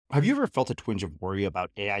Have you ever felt a twinge of worry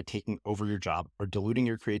about AI taking over your job or diluting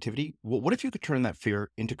your creativity? Well, what if you could turn that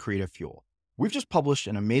fear into creative fuel? We've just published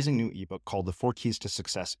an amazing new ebook called The 4 Keys to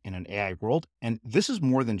Success in an AI World, and this is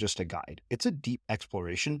more than just a guide. It's a deep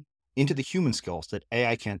exploration into the human skills that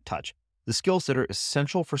AI can't touch, the skills that are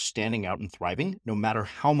essential for standing out and thriving, no matter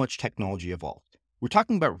how much technology evolves. We're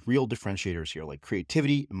talking about real differentiators here, like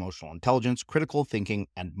creativity, emotional intelligence, critical thinking,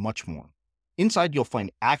 and much more. Inside, you'll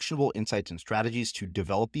find actionable insights and strategies to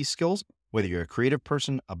develop these skills, whether you're a creative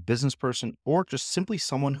person, a business person, or just simply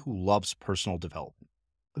someone who loves personal development.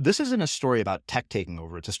 This isn't a story about tech taking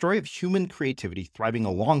over. It's a story of human creativity thriving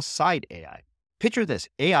alongside AI. Picture this,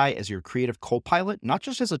 AI as your creative co-pilot, not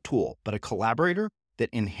just as a tool, but a collaborator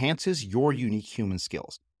that enhances your unique human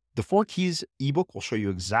skills. The 4 Keys ebook will show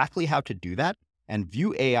you exactly how to do that and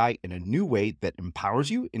view AI in a new way that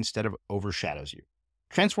empowers you instead of overshadows you.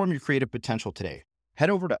 Transform your creative potential today. Head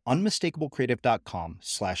over to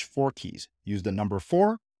unmistakablecreative.com/4keys. Use the number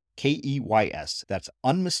 4, KEYS. That's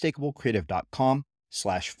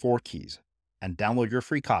unmistakablecreative.com/4keys and download your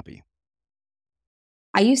free copy.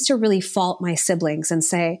 I used to really fault my siblings and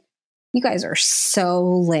say, you guys are so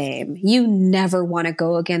lame. You never want to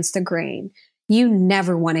go against the grain. You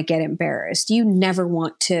never want to get embarrassed. You never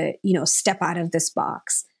want to, step out of this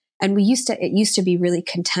box. And it used to be really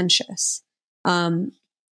contentious.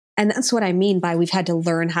 And that's what I mean by we've had to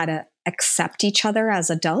learn how to accept each other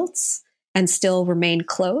as adults and still remain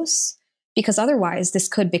close, because otherwise this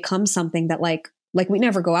could become something that like we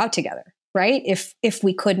never go out together, right? If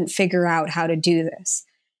we couldn't figure out how to do this.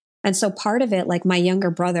 And so part of it, like my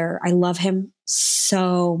younger brother, I love him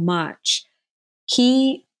so much.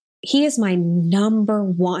 He is my number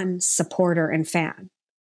one supporter and fan.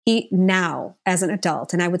 He now as an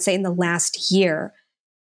adult, and I would say in the last year,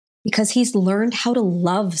 because he's learned how to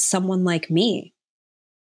love someone like me.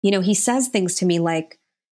 He says things to me like,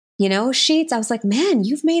 Sheets, I was like, man,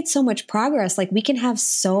 you've made so much progress. Like we can talk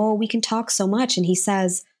so much. And he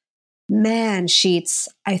says, man, Sheets,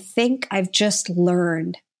 I think I've just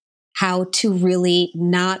learned how to really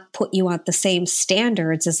not put you at the same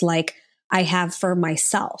standards as like I have for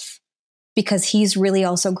myself, because he's really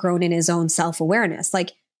also grown in his own self-awareness.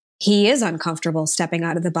 Like he is uncomfortable stepping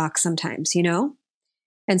out of the box sometimes,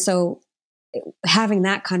 And so having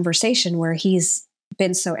that conversation where he's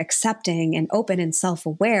been so accepting and open and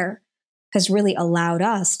self-aware has really allowed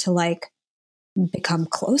us to like become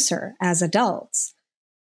closer as adults.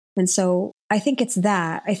 And so I think it's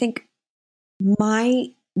that. I think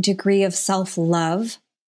my degree of self-love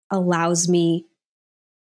allows me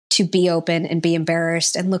to be open and be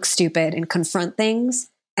embarrassed and look stupid and confront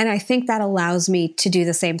things. And I think that allows me to do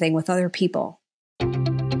the same thing with other people.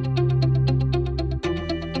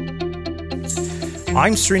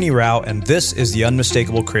 I'm Srini Rao, and this is the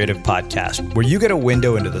Unmistakable Creative Podcast, where you get a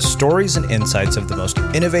window into the stories and insights of the most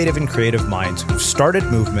innovative and creative minds who've started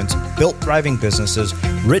movements, built thriving businesses,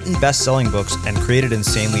 written best-selling books, and created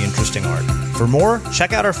insanely interesting art. For more,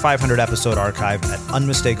 check out our 500-episode archive at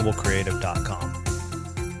unmistakablecreative.com.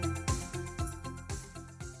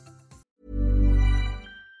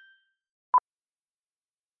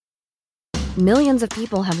 Millions of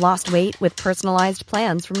people have lost weight with personalized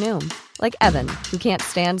plans from Noom. Like Evan, who can't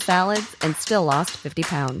stand salads and still lost 50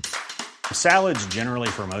 pounds. Salads generally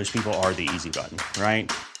for most people are the easy button,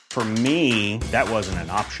 right? For me, that wasn't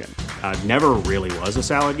an option. I never really was a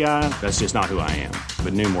salad guy. That's just not who I am.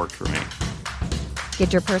 But Noom worked for me.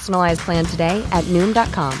 Get your personalized plan today at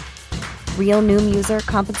Noom.com. Real Noom user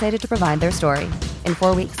compensated to provide their story. In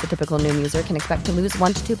 4 weeks, the typical Noom user can expect to lose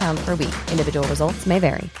 1 to 2 pounds per week. Individual results may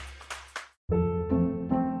vary.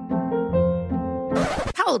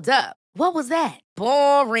 Hold up. What was that?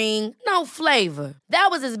 Boring. No flavor. That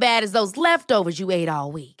was as bad as those leftovers you ate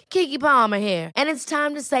all week. Keke Palmer here. And it's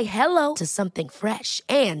time to say hello to something fresh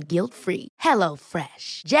and guilt-free. Hello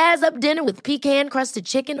Fresh. Jazz up dinner with pecan-crusted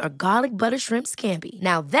chicken or garlic butter shrimp scampi.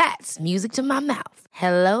 Now that's music to my mouth.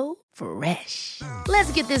 Hello Fresh.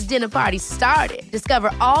 Let's get this dinner party started.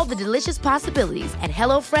 Discover all the delicious possibilities at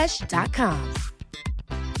HelloFresh.com.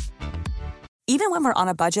 Even when we're on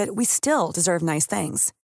a budget, we still deserve nice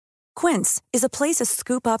things. Quince is a place to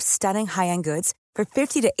scoop up stunning high-end goods for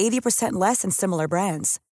 50 to 80% less than similar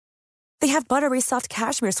brands. They have buttery soft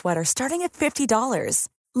cashmere sweaters starting at $50,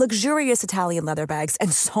 luxurious Italian leather bags,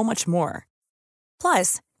 and so much more.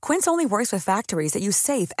 Plus, Quince only works with factories that use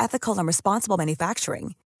safe, ethical, and responsible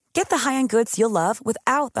manufacturing. Get the high-end goods you'll love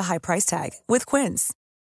without the high price tag with Quince.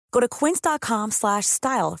 Go to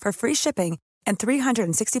quince.com/style for free shipping and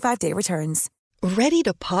 365-day returns. Ready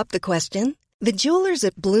to pop the question? The jewelers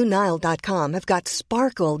at BlueNile.com have got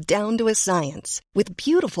sparkle down to a science with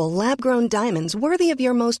beautiful lab-grown diamonds worthy of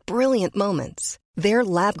your most brilliant moments. Their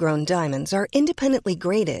lab-grown diamonds are independently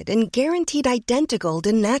graded and guaranteed identical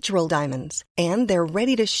to natural diamonds, and they're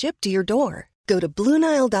ready to ship to your door. Go to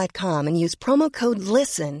BlueNile.com and use promo code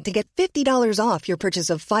LISTEN to get $50 off your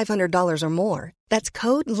purchase of $500 or more. That's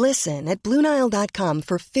code LISTEN at BlueNile.com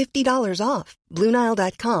for $50 off.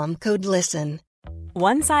 BlueNile.com, code LISTEN.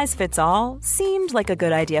 One size fits all seemed like a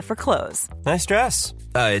good idea for clothes. Nice dress.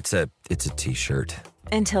 It's a t-shirt.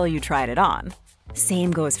 Until you tried it on.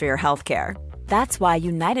 Same goes for your healthcare. That's why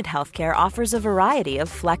United Healthcare offers a variety of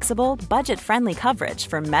flexible, budget-friendly coverage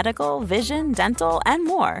for medical, vision, dental, and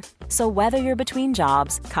more. So whether you're between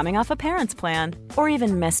jobs, coming off a parent's plan, or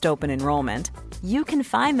even missed open enrollment, you can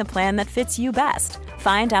find the plan that fits you best.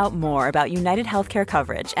 Find out more about United Healthcare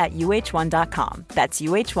coverage at uh1.com. That's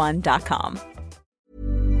uh1.com.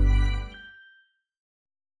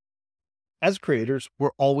 As creators, we're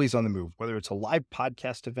always on the move. Whether it's a live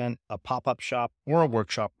podcast event, a pop-up shop, or a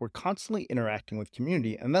workshop, we're constantly interacting with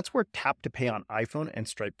community, and that's where Tap to Pay on iPhone and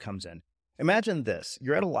Stripe comes in. Imagine this.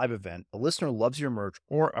 You're at a live event, a listener loves your merch,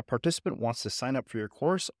 or a participant wants to sign up for your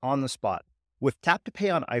course on the spot. With Tap to Pay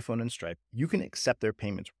on iPhone and Stripe, you can accept their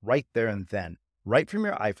payments right there and then, right from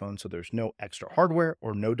your iPhone, so there's no extra hardware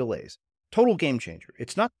or no delays. Total game changer.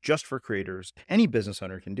 It's not just for creators. Any business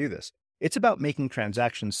owner can do this. It's about making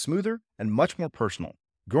transactions smoother and much more personal,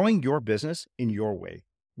 growing your business in your way.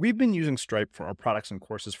 We've been using Stripe for our products and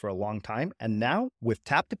courses for a long time, and now with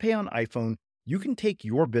Tap to Pay on iPhone, you can take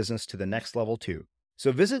your business to the next level too.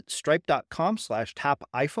 So visit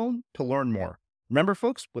stripe.com/tapiphone to learn more. Remember,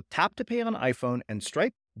 folks, with Tap to Pay on iPhone and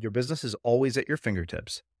Stripe, your business is always at your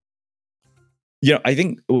fingertips. I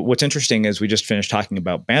think what's interesting is we just finished talking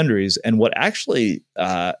about boundaries, and what actually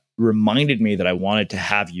reminded me that I wanted to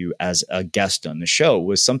have you as a guest on the show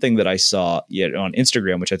was something that I saw on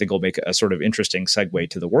Instagram, which I think will make a sort of interesting segue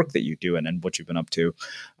to the work that you do and what you've been up to.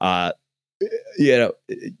 That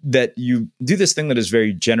you do this thing that is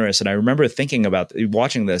very generous. And I remember thinking about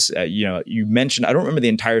watching this, you mentioned, I don't remember the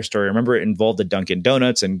entire story. I remember it involved the Dunkin'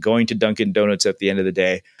 Donuts and going to Dunkin' Donuts at the end of the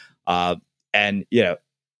day.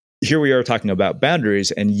 Here we are talking about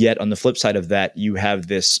boundaries, and yet on the flip side of that, you have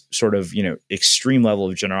this sort of, extreme level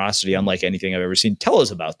of generosity, unlike anything I've ever seen. Tell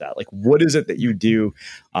us about that. Like, what is it that you do?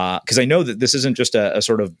 Because I know that this isn't just a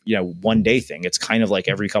sort of, one day thing. It's kind of like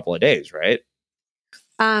every couple of days, right?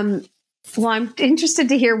 Well, I'm interested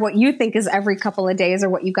to hear what you think is every couple of days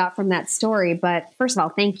or what you got from that story. But first of all,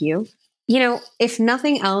 thank you. If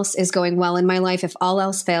nothing else is going well in my life, if all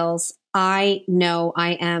else fails, I know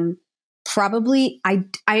I am probably, I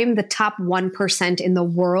am the top 1% in the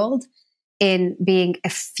world in being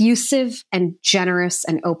effusive and generous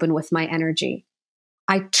and open with my energy.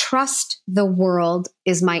 I trust the world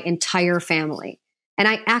is my entire family, and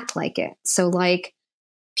I act like it. So like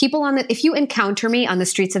people if you encounter me on the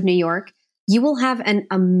streets of New York, you will have an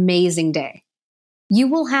amazing day. You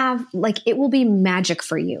will have, it will be magic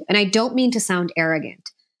for you. And I don't mean to sound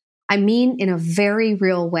arrogant. I mean, in a very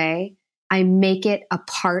real way, I make it a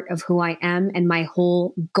part of who I am and my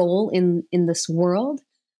whole goal in this world.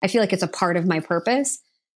 I feel like it's a part of my purpose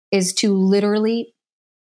is to literally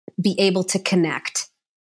be able to connect.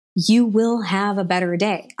 You will have a better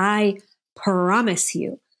day. I promise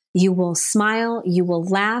you. You will smile, you will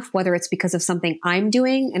laugh, whether it's because of something I'm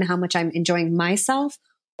doing and how much I'm enjoying myself,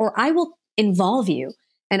 or I will involve you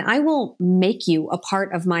and I will make you a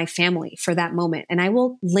part of my family for that moment. And I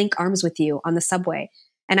will link arms with you on the subway.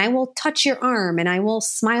 And I will touch your arm and I will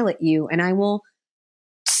smile at you and I will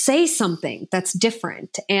say something that's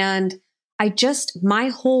different. And my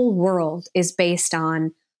whole world is based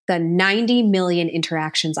on the 90 million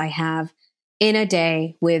interactions I have in a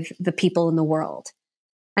day with the people in the world.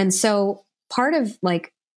 And so part of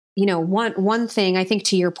one thing I think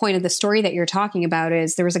to your point of the story that you're talking about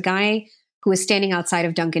is there was a guy who was standing outside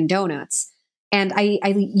of Dunkin' Donuts. And I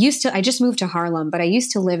just moved to Harlem, but I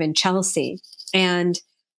used to live in Chelsea, and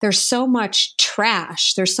there's so much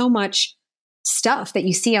trash. There's so much stuff that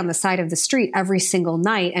you see on the side of the street every single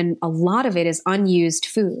night. And a lot of it is unused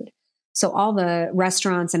food. So all the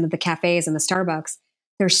restaurants and the cafes and the Starbucks,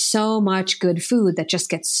 there's so much good food that just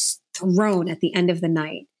gets thrown at the end of the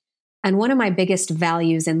night. And one of my biggest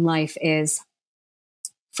values in life is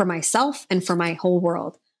for myself and for my whole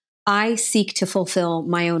world. I seek to fulfill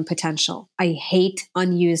my own potential. I hate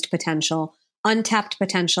unused potential. Untapped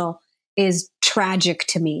potential is tragic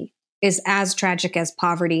to me, is as tragic as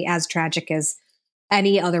poverty, as tragic as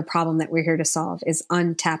any other problem that we're here to solve, is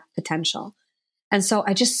untapped potential. And so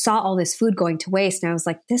I just saw all this food going to waste and I was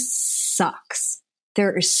like, this sucks.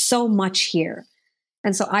 there is so much here.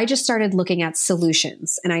 And so I just started looking at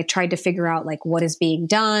solutions, and I tried to figure out like what is being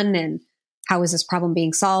done and how is this problem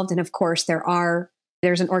being solved. And of course,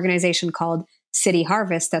 there's an organization called City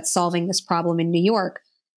Harvest that's solving this problem in New York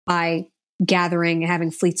by having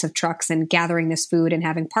fleets of trucks and gathering this food and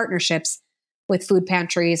having partnerships with food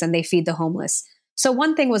pantries, and they feed the homeless. So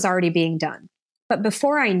one thing was already being done. But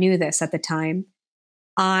before I knew this at the time,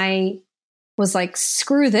 I was like,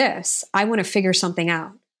 screw this. I want to figure something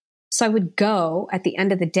out. So I would go at the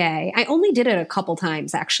end of the day. I only did it a couple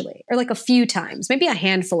times, actually, or like a few times, maybe a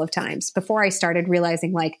handful of times before I started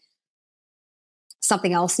realizing like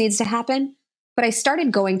something else needs to happen. But I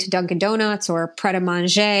started going to Dunkin' Donuts or Pret a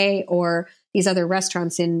Manger or these other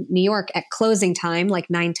restaurants in New York at closing time, like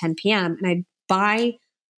 9, 10 p.m. And I'd buy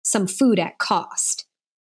some food at cost.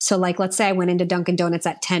 So like, let's say I went into Dunkin' Donuts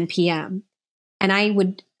at 10 p.m. and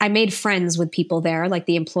I made friends with people there, like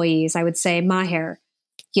the employees. I would say, Maher,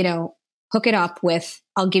 hook it up with,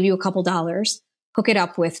 I'll give you a couple dollars, hook it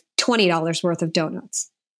up with $20 worth of donuts.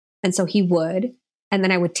 And so he would. And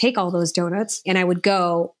then I would take all those donuts and I would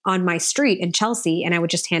go on my street in Chelsea and I would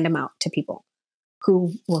just hand them out to people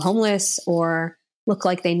who were homeless or looked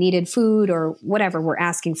like they needed food or whatever, were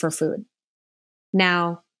asking for food.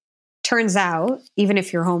 Now, turns out, even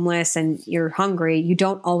if you're homeless and you're hungry, you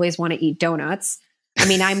don't always want to eat donuts. I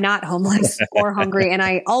mean, I'm not homeless or hungry and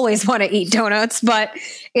I always want to eat donuts, but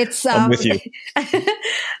it's, I'm with you.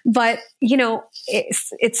 But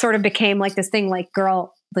it sort of became like this thing like,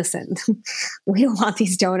 girl, listen, we don't want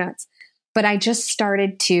these donuts. But I just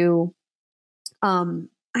started to,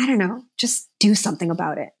 just do something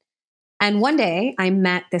about it. And one day I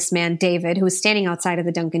met this man, David, who was standing outside of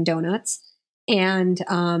the Dunkin' Donuts. And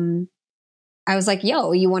I was like,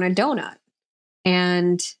 yo, you want a donut?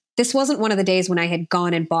 And this wasn't one of the days when I had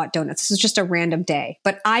gone and bought donuts. This was just a random day.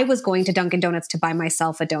 But I was going to Dunkin' Donuts to buy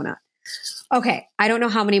myself a donut. Okay, I don't know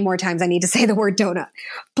how many more times I need to say the word donut.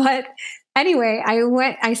 But anyway,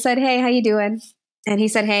 I said, hey, how you doing? And he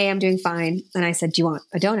said, hey, I'm doing fine. And I said, do you want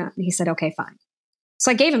a donut? And he said, okay, fine.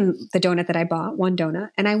 So I gave him the donut that I bought, one donut,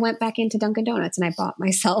 and I went back into Dunkin' Donuts and I bought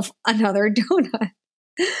myself another donut.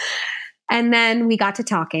 And then we got to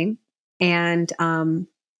talking, and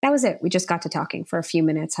that was it. We just got to talking for a few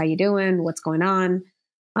minutes. How you doing? What's going on?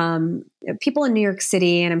 People in New York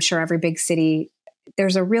City, and I'm sure every big city,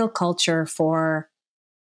 there's a real culture for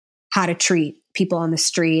how to treat people on the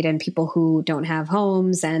street and people who don't have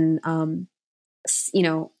homes. And,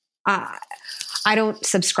 I don't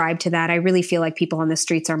subscribe to that. I really feel like people on the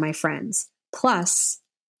streets are my friends. Plus,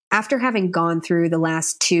 after having gone through the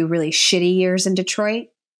last 2 really shitty years in Detroit,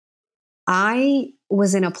 I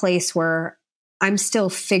was in a place where I'm still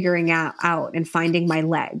figuring out and finding my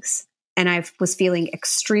legs. And I was feeling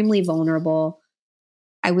extremely vulnerable.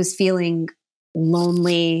 I was feeling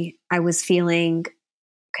lonely. I was feeling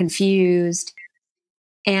confused,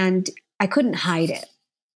 and I couldn't hide it.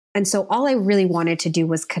 And so all I really wanted to do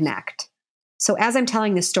was connect. So as I'm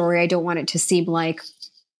telling this story, I don't want it to seem like,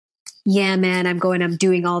 yeah, man, I'm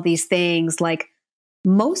doing all these things. Like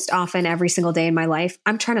most often every single day in my life,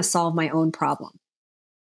 I'm trying to solve my own problem.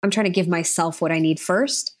 I'm trying to give myself what I need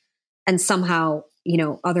first. And somehow,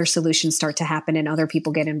 other solutions start to happen and other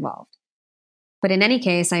people get involved. But in any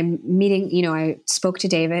case, I'm meeting, I spoke to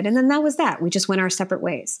David, and then that was that. We just went our separate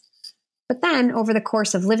ways. But then over the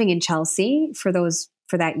course of living in Chelsea for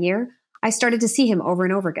that year, I started to see him over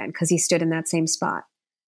and over again because he stood in that same spot.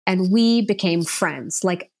 And we became friends,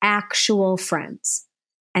 like actual friends.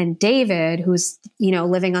 And David, who's,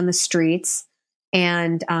 living on the streets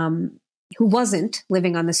and who wasn't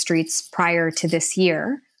living on the streets prior to this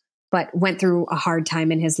year, but went through a hard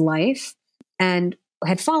time in his life and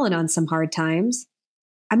had fallen on some hard times.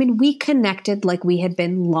 I mean, we connected like we had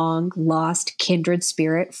been long lost kindred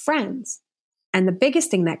spirit friends. And the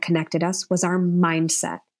biggest thing that connected us was our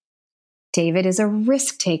mindset. David is a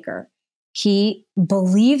risk taker. He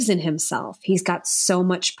believes in himself. He's got so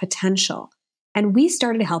much potential. And we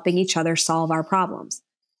started helping each other solve our problems.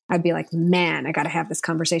 I'd be like, man, I got to have this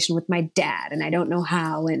conversation with my dad, and I don't know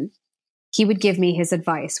how. And he would give me his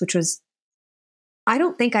advice, which was, I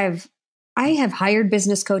have hired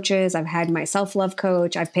business coaches. I've had my self-love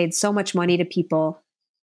coach. I've paid so much money to people.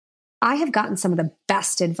 I have gotten some of the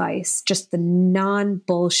best advice, just the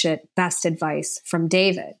non-bullshit best advice from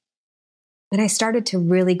David. And I started to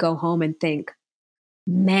really go home and think,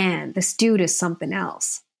 man, this dude is something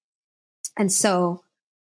else. And so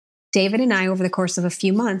David and I, over the course of a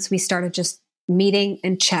few months, we started just meeting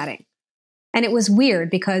and chatting. And it was weird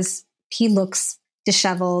because he looks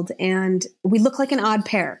disheveled and we look like an odd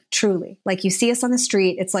pair, truly. Like you see us on the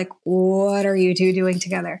street, it's like, what are you two doing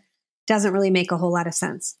together? doesn't really make a whole lot of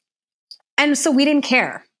sense. And so we didn't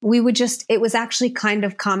care. It was actually kind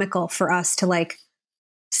of comical for us to like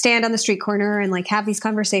stand on the street corner and like have these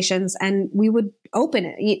conversations, and we would open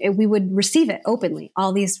it. We would receive it openly,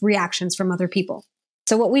 all these reactions from other people.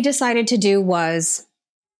 So what we decided to do was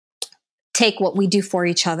take what we do for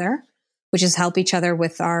each other, which is help each other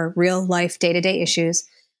with our real life day-to-day issues,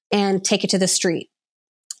 and take it to the street.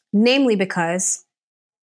 Namely because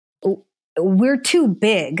we're too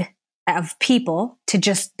big of people to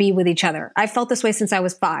just be with each other. I felt this way since I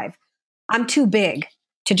was 5. I'm too big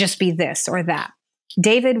to just be this or that.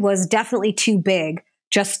 David was definitely too big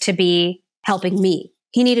just to be helping me.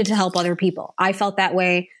 He needed to help other people. I felt that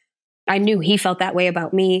way. I knew he felt that way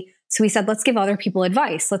about me. So we said, let's give other people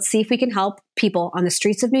advice. Let's see if we can help people on the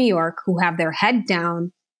streets of New York who have their head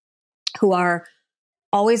down, who are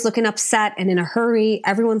always looking upset and in a hurry.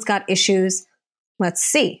 Everyone's got issues. Let's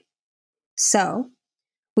see. So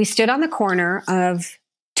we stood on the corner of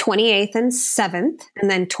 28th and 7th, and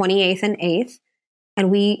then 28th and 8th, and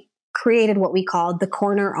we created what we called the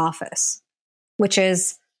corner office, which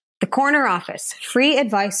is the corner office, free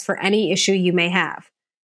advice for any issue you may have.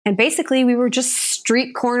 And basically, we were just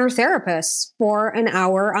street corner therapists for an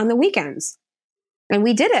hour on the weekends. And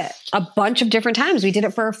we did it a bunch of different times. We did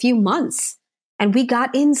it for a few months. And we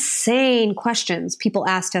got insane questions. People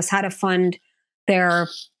asked us how to fund their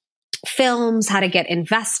films, how to get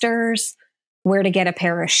investors, where to get a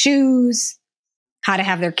pair of shoes, how to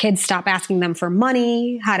have their kids stop asking them for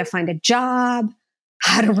money, how to find a job,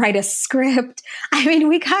 how to write a script. I mean,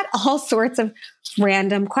 we got all sorts of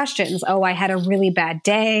random questions. Oh, I had a really bad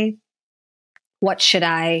day. What should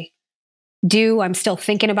I do? I'm still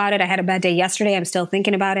thinking about it. I had a bad day yesterday. I'm still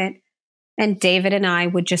thinking about it. And David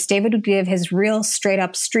would give his real straight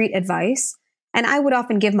up street advice. And I would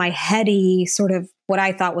often give my heady sort of what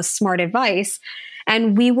I thought was smart advice.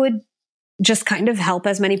 And we would just kind of help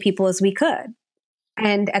as many people as we could.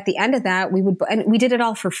 And at the end of that, and we did it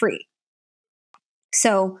all for free.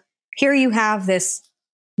 So here you have this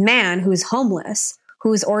man who's homeless,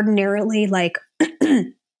 who's ordinarily like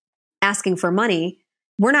asking for money.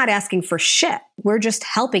 We're not asking for shit. We're just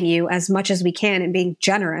helping you as much as we can and being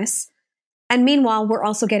generous. And meanwhile, we're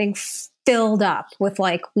also getting filled up with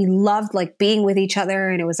like, we loved like being with each other,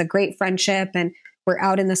 and it was a great friendship, and we're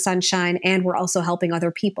out in the sunshine, and we're also helping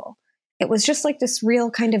other people. It was just like this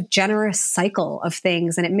real kind of generous cycle of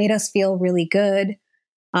things. And it made us feel really good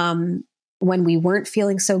when we weren't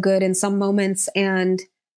feeling so good in some moments. And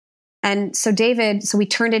so we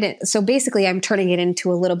turned it in. So basically I'm turning it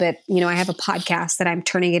into a little bit, I have a podcast that I'm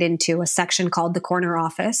turning it into a section called The Corner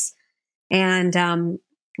Office. And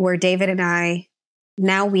where David and I,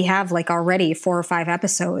 now we have like already 4 or 5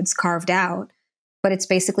 episodes carved out, but it's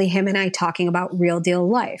basically him and I talking about real deal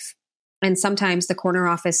life. And sometimes the corner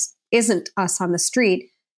office isn't us on the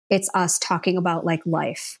street. It's us talking about like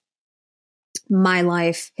life, my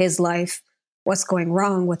life, his life, what's going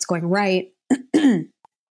wrong, what's going right.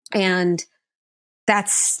 And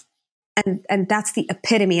that's the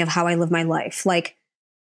epitome of how I live my life. Like,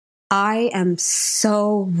 I am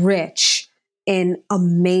so rich in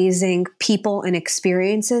amazing people and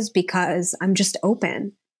experiences because I'm just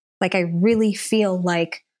open. Like, I really feel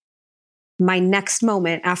like my next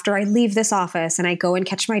moment after I leave this office and I go and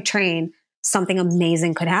catch my train, something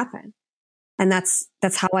amazing could happen. And that's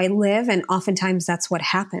how I live. And oftentimes that's what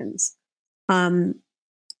happens.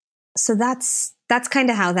 So that's kind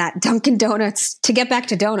of how that Dunkin' Donuts, to get back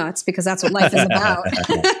to donuts, because that's what life is about.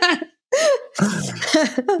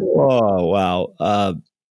 Oh, wow.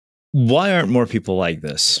 Why aren't more people like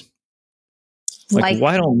this? Like,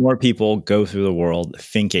 why don't more people go through the world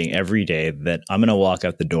thinking every day that I'm going to walk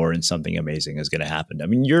out the door and something amazing is going to happen? I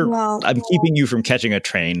mean, I'm keeping you from catching a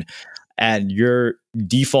train, and your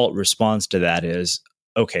default response to that is,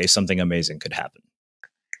 okay, something amazing could happen.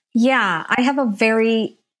 Yeah, I have a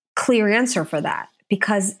very clear answer for that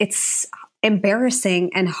because it's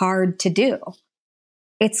embarrassing and hard to do.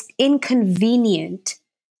 It's inconvenient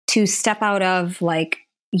to step out of like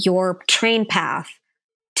your train path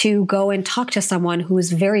to go and talk to someone who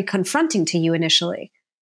is very confronting to you initially.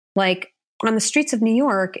 Like on the streets of New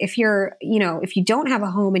York, if you don't have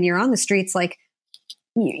a home and you're on the streets, like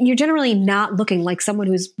you're generally not looking like someone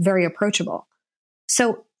who's very approachable.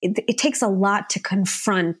 So it takes a lot to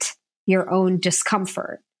confront your own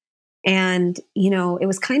discomfort. And, it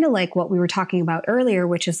was kind of like what we were talking about earlier,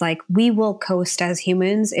 which is like, we will coast as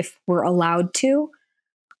humans if we're allowed to.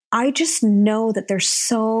 I just know that there's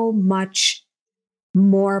so much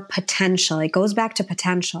more potential. It goes back to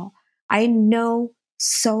potential. I know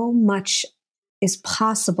so much is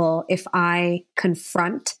possible if I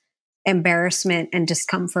confront embarrassment and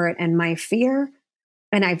discomfort and my fear.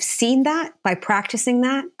 And I've seen that by practicing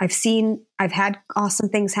that. I've had awesome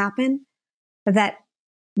things happen, that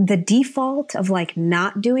the default of like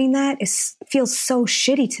not doing that feels so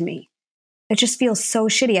shitty to me. It just feels so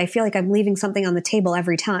shitty. I feel like I'm leaving something on the table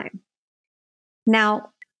every time.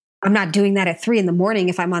 Now, I'm not doing that at 3 a.m.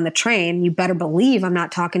 if I'm on the train. You better believe I'm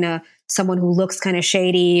not talking to someone who looks kind of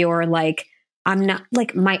shady, or like I'm not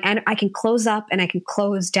like I can close up and I can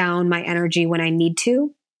close down my energy when I need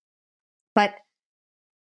to. But,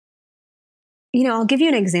 I'll give you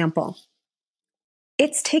an example.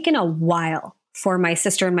 It's taken a while for my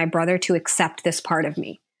sister and my brother to accept this part of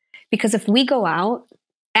me. Because if we go out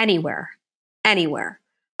anywhere,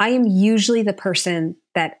 I am usually the person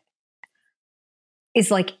that is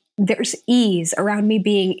like, there's ease around me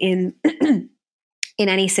being in in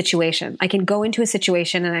any situation. I can go into a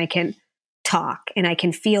situation and I can talk and I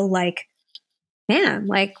can feel like, man,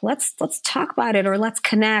 like let's talk about it, or let's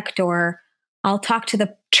connect, or I'll talk to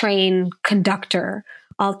the train conductor.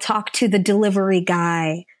 I'll talk to the delivery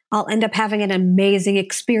guy. I'll end up having an amazing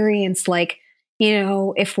experience. Like,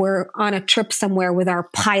 if we're on a trip somewhere with our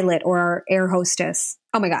pilot or our air hostess.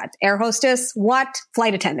 Oh my God, air hostess? What?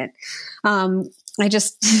 Flight attendant. I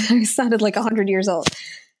sounded like 100 years old.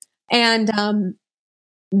 And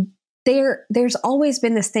there's always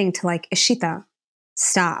been this thing to like, Ishita,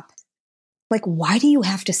 stop. Like, why do you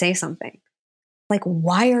have to say something? Like,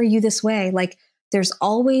 why are you this way? Like, there's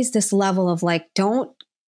always this level of like,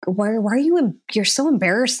 why are you're so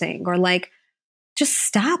embarrassing? Or like, just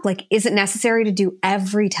stop. Like, is it necessary to do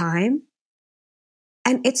every time?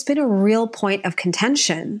 And it's been a real point of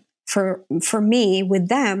contention for me with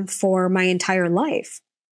them for my entire life.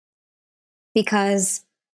 Because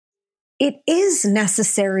it is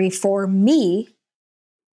necessary for me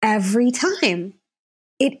every time.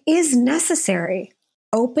 It is necessary.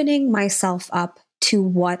 Opening myself up to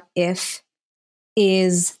what if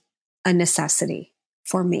is a necessity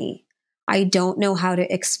for me. I don't know how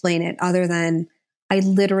to explain it other than I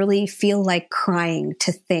literally feel like crying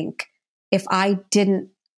to think if I didn't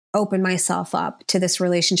open myself up to this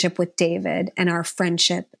relationship with David and our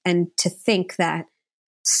friendship, and to think that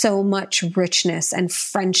so much richness and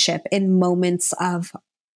friendship in moments of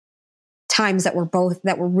times that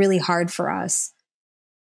were really hard for us.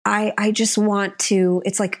 I just want to,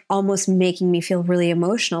 it's like almost making me feel really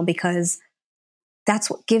emotional, because that's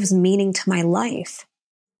what gives meaning to my life.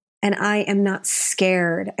 And I am not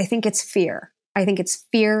scared. I think it's fear. I think it's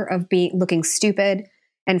fear of looking stupid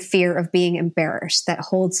and fear of being embarrassed that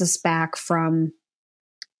holds us back from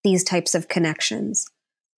these types of connections.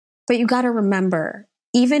 But you got to remember,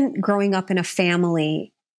 even growing up in a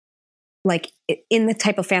family, like in the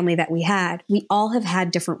type of family that we all have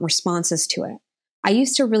had different responses to it. I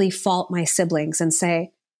used to really fault my siblings and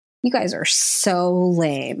say, you guys are so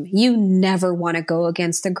lame. You never want to go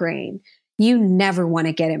against the grain. You never want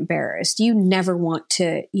to get embarrassed. You never want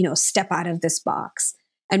to, step out of this box.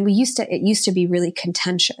 And it used to be really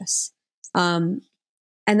contentious. And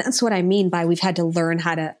that's what I mean by we've had to learn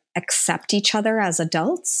how to accept each other as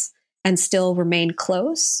adults and still remain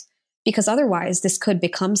close, because otherwise this could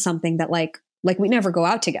become something that like we never go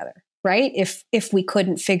out together, right? If we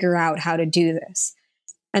couldn't figure out how to do this.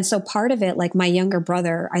 And so part of it, like my younger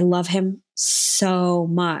brother, I love him so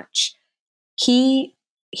much. He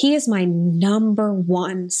is my number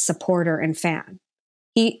one supporter and fan.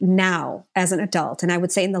 He now as an adult, and I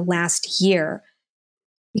would say in the last year,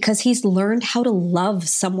 because he's learned how to love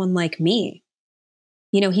someone like me.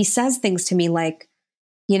 He says things to me like,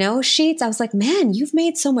 Sheets, I was like, man, you've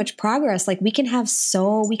made so much progress. Like we can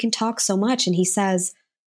talk so much. And he says,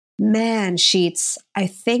 man, Sheets, I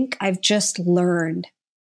think I've just learned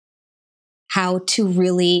how to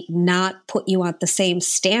really not put you on the same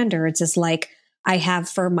standards as like I have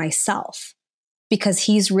for myself, because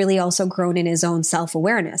he's really also grown in his own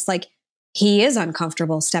self-awareness. Like he is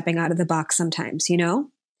uncomfortable stepping out of the box sometimes,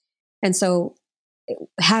 And so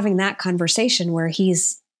having that conversation where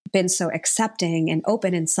he's been so accepting and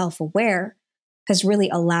open and self-aware has really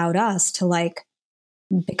allowed us to like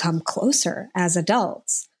become closer as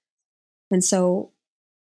adults. And so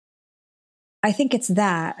I think it's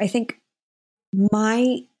that. I think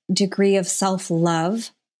my degree of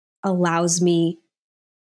self-love allows me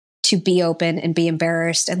to be open and be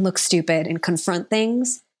embarrassed and look stupid and confront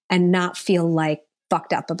things and not feel like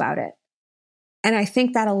fucked up about it. And I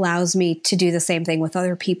think that allows me to do the same thing with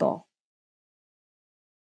other people.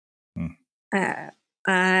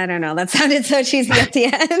 I don't know. That sounded so cheesy at the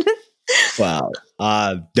end. Wow.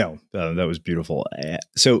 No, that was beautiful.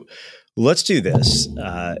 So Let's do this.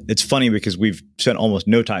 It's funny because we've spent almost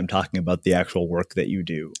no time talking about the actual work that you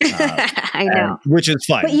do. I know. Which is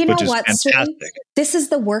fine. But you know which is what, fantastic. Sri? This is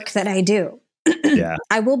the work that I do. Yeah.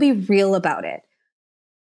 I will be real about it.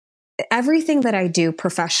 Everything that I do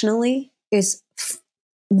professionally is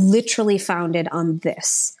literally founded on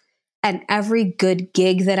this. And every good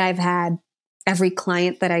gig that I've had, every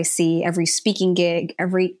client that I see, every speaking gig,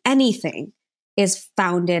 anything is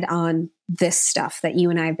founded on this stuff that you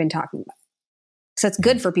and I have been talking about. So it's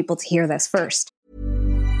good for people to hear this first.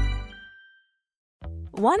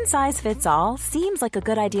 One size fits all seems like a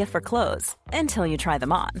good idea for clothes until you try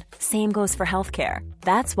them on. Same goes for healthcare.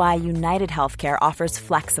 That's why United Healthcare offers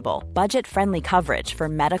flexible, budget-friendly coverage for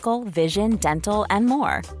medical, vision, dental, and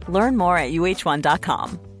more. Learn more at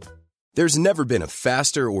uh1.com. There's never been a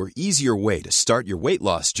faster or easier way to start your weight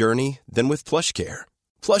loss journey than with PlushCare.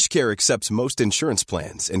 PlushCare accepts most insurance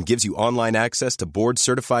plans and gives you online access to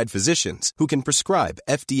board-certified physicians who can prescribe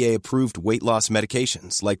FDA-approved weight loss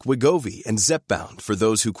medications like Wegovy and Zepbound for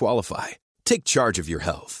those who qualify. Take charge of your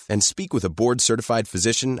health and speak with a board-certified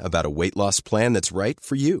physician about a weight loss plan that's right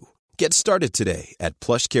for you. Get started today at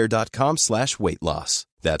plushcare.com/weight loss.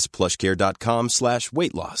 That's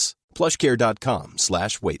plushcare.com/weight loss.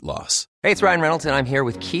 plushcare.com/weight loss. Hey, it's Ryan Reynolds, and I'm here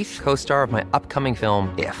with Keith, co-star of my upcoming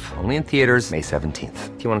film, If, only in theaters May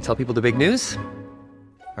 17th. Do you want to tell people the big news?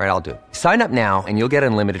 All right, I'll do it. Sign up now and you'll get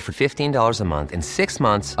unlimited for $15 a month and 6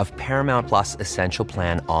 months of Paramount Plus Essential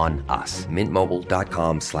Plan on us.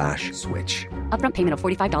 MintMobile.com/switch. Upfront payment of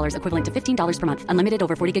 $45 equivalent to $15 per month. Unlimited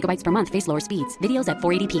over 40 gigabytes per month. Face lower speeds. Videos at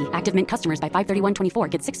 480p. Active Mint customers by 531.24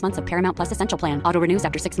 get 6 months of Paramount Plus Essential Plan. Auto renews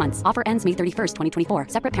after 6 months. Offer ends May 31st, 2024.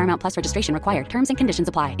 Separate Paramount Plus registration required. Terms and conditions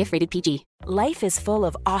apply if rated PG. Life is full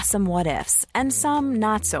of awesome what-ifs and some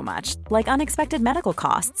not so much, like unexpected medical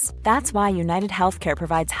costs. That's why United Healthcare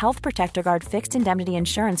provides Health Protector Guard fixed indemnity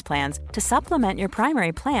insurance plans to supplement your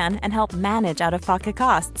primary plan and help manage out-of-pocket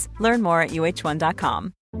costs. Learn more at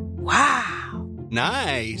uh1.com. Wow.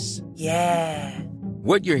 Nice. Yeah.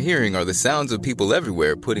 What you're hearing are the sounds of people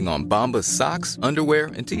everywhere putting on Bombas socks, underwear,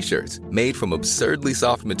 and T-shirts made from absurdly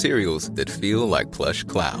soft materials that feel like plush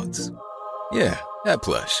clouds. Yeah, that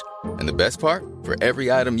plush. And the best part? For every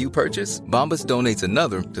item you purchase, Bombas donates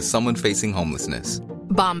another to someone facing homelessness.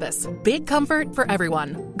 Bombas. Big comfort for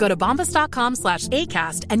everyone. Go to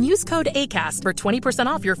bombas.com/ACAST and use code ACAST for 20%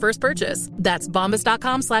 off your first purchase. That's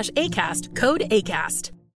bombas.com/ACAST. Code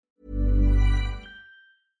ACAST.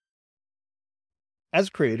 As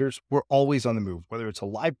creators, we're always on the move. Whether it's a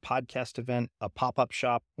live podcast event, a pop-up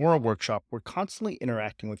shop, or a workshop, we're constantly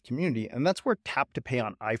interacting with community, and that's where Tap to Pay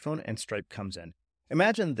on iPhone and Stripe comes in.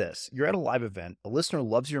 Imagine this. You're at a live event, a listener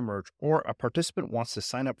loves your merch, or a participant wants to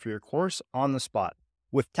sign up for your course on the spot.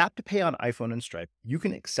 With Tap to Pay on iPhone and Stripe, you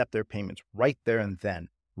can accept their payments right there and then,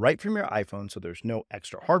 right from your iPhone, so there's no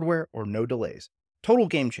extra hardware or no delays. Total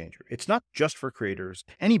game changer. It's not just for creators.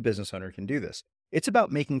 Any business owner can do this. It's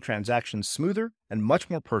about making transactions smoother and much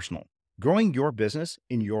more personal, growing your business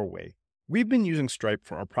in your way. We've been using Stripe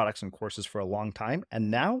for our products and courses for a long time,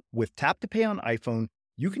 and now with Tap to Pay on iPhone,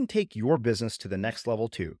 you can take your business to the next level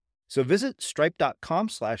too. So visit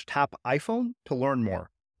stripe.com/tapiphone to learn more.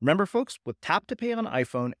 Remember, folks, with Tap to Pay on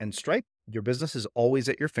iPhone and Stripe, your business is always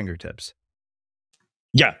at your fingertips.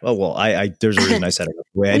 Yeah. Oh, well, there's a reason I said it the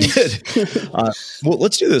way I did. Well,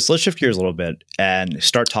 let's do this. Let's shift gears a little bit and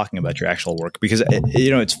start talking about your actual work, because,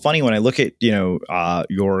 it's funny when I look at,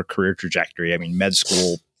 your career trajectory. I mean, med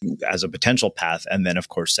school as a potential path, and then, of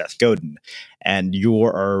course, Seth Godin. And you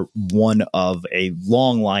are one of a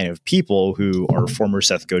long line of people who are former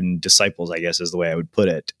Seth Godin disciples, I guess is the way I would put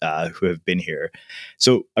it, who have been here.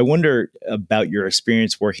 So I wonder about your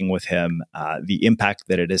experience working with him, the impact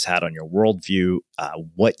that it has had on your worldview,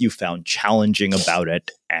 what you found challenging about it,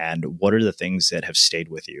 and what are the things that have stayed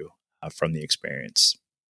with you from the experience?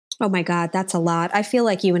 Oh my God, that's a lot. I feel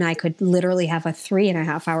like you and I could literally have a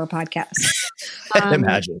 3.5-hour podcast. I can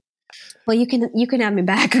imagine. Well, you can have me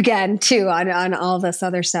back again too on all this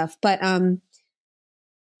other stuff. But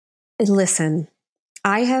listen,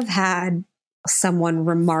 I have had someone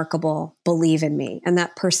remarkable believe in me, and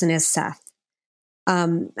that person is Seth.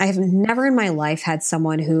 I have never in my life had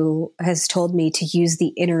someone who has told me to use the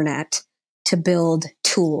internet to build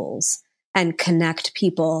tools and connect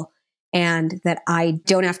people, and that I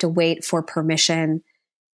don't have to wait for permission,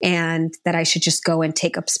 and that I should just go and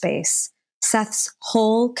take up space. Seth's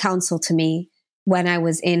whole counsel to me when I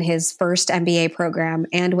was in his first MBA program,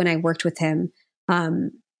 and when I worked with him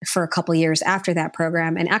for a couple years after that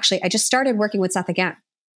program. And actually, I just started working with Seth again,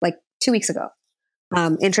 like 2 weeks ago,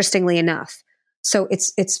 interestingly enough. So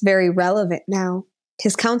it's very relevant now.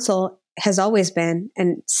 His counsel has always been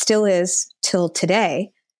and still is till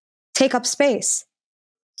today, take up space.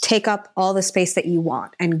 Take up all the space that you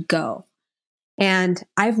want and go. And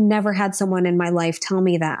I've never had someone in my life tell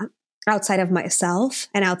me that outside of myself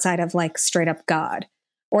and outside of like straight up God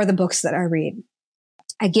or the books that I read.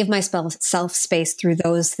 I give myself space through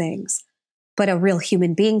those things. But a real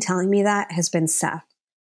human being telling me that has been Seth.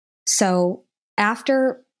 So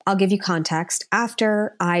after, I'll give you context,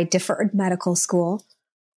 after I deferred medical school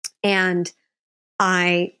and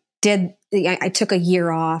I took a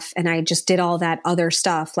year off and I just did all that other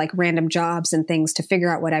stuff like random jobs and things to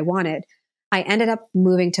figure out what I wanted. I ended up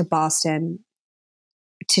moving to Boston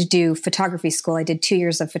to do photography school. I did 2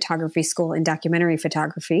 years of photography school in documentary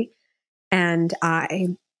photography. And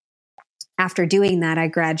after doing that, I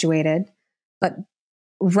graduated. But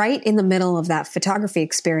right in the middle of that photography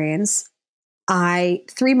experience, 3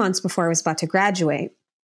 months before I was about to graduate,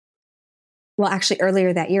 well, actually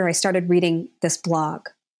earlier that year, I started reading this blog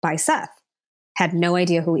by Seth. Had no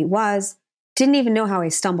idea who he was, didn't even know how I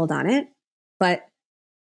stumbled on it, but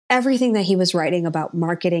everything that he was writing about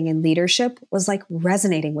marketing and leadership was like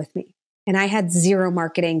resonating with me. And I had zero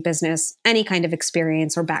marketing, business, any kind of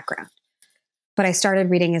experience or background. But I started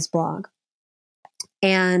reading his blog.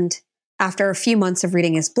 And after a few months of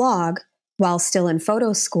reading his blog, while still in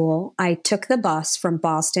photo school, I took the bus from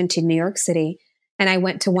Boston to New York City, and I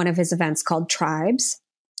went to one of his events called Tribes.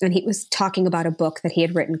 And he was talking about a book that he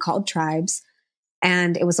had written called Tribes,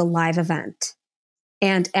 and it was a live event.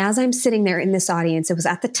 And as I'm sitting there in this audience, it was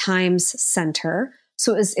at the Times Center.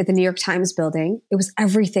 So it was at the New York Times building. It was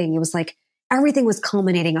everything. It was like everything was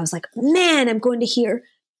culminating. I was like, man, I'm going to hear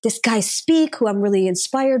this guy speak who I'm really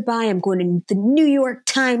inspired by. I'm going to the New York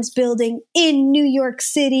Times building in New York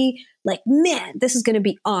City. Like, man, this is going to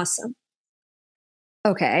be awesome.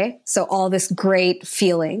 Okay. So all this great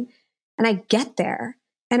feeling. And I get there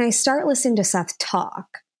and I start listening to Seth talk.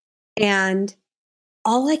 And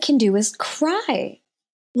all I can do is cry.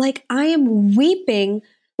 Like I am weeping.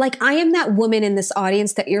 Like I am that woman in this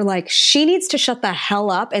audience that you're like, she needs to shut the hell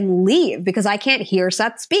up and leave because I can't hear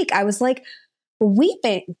Seth speak. I was like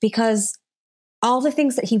weeping because all the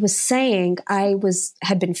things that he was saying,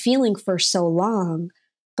 had been feeling for so long,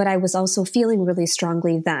 but I was also feeling really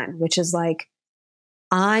strongly then, which is like,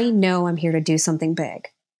 I know I'm here to do something big.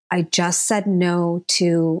 I just said no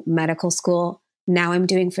to medical school. Now I'm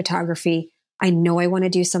doing photography. I know I want to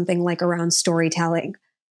do something like around storytelling.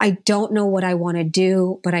 I don't know what I want to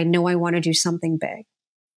do, but I know I want to do something big.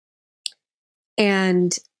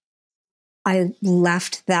 And I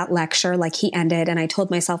left that lecture, like he ended, and I told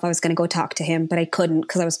myself I was going to go talk to him, but I couldn't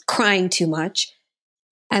because I was crying too much.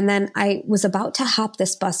 And then I was about to hop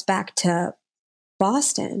this bus back to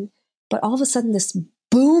Boston, but all of a sudden this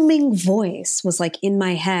booming voice was like in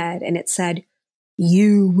my head and it said,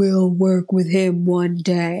 "You will work with him one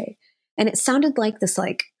day." And it sounded like this,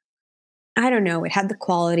 like, I don't know, it had the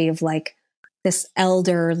quality of like this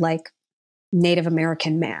elder, like Native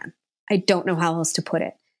American man. I don't know how else to put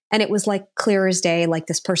it. And it was like clear as day, like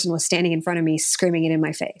this person was standing in front of me, screaming it in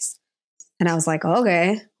my face. And I was like,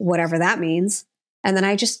 okay, whatever that means. And then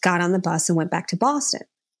I just got on the bus and went back to Boston.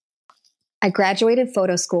 I graduated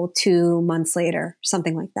photo school 2 months later,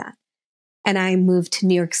 something like that. And I moved to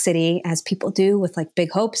New York City, as people do, with like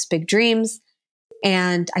big hopes, big dreams.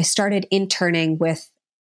 And I started interning with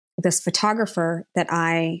this photographer that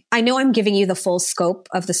I know I'm giving you the full scope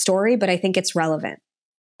of the story, but I think it's relevant.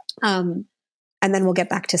 And then we'll get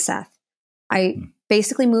back to Seth. I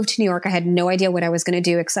basically moved to New York. I had no idea what I was going to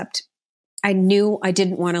do, except I knew I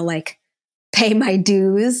didn't want to like pay my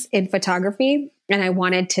dues in photography. And I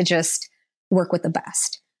wanted to just work with the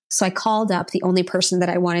best. So I called up the only person that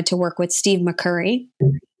I wanted to work with, Steve McCurry,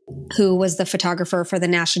 who was the photographer for the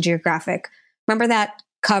National Geographic. Remember that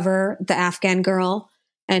cover, The Afghan Girl?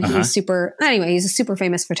 And he's he's a super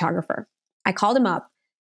famous photographer. I called him up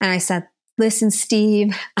and I said, "Listen,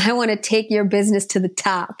 Steve, I want to take your business to the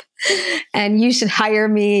top and you should hire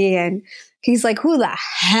me." And he's like, "Who the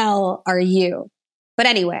hell are you?" But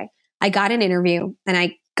anyway, I got an interview and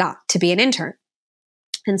I got to be an intern.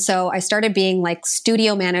 And so I started being like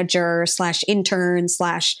studio manager / intern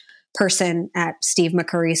 / person at Steve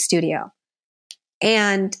McCurry's studio.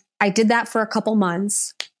 And I did that for a couple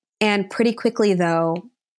months. And pretty quickly, though,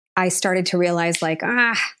 I started to realize like,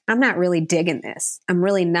 I'm not really digging this. I'm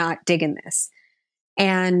really not digging this.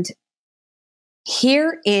 And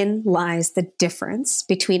herein lies the difference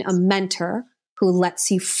between a mentor who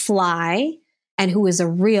lets you fly and who is a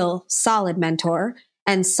real solid mentor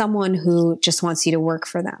and someone who just wants you to work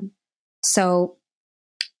for them. So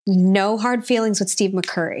no hard feelings with Steve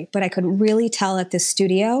McCurry, but I could really tell at this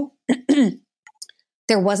studio,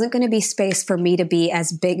 there wasn't going to be space for me to be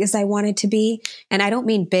as big as I wanted to be. And I don't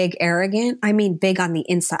mean big, arrogant. I mean big on the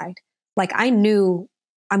inside. Like I knew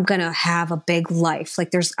I'm going to have a big life.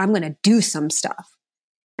 Like I'm going to do some stuff.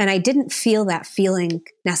 And I didn't feel that feeling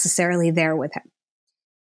necessarily there with him.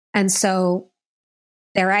 And so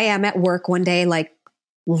there I am at work one day, like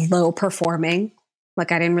low performing,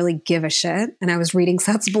 like I didn't really give a shit. And I was reading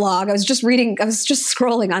Seth's blog. I was just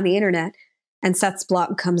scrolling on the internet, and Seth's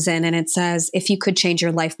blog comes in and it says, "If you could change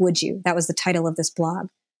your life, would you?" That was the title of this blog.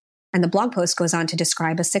 And the blog post goes on to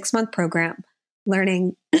describe a 6-month program,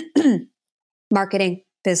 learning marketing,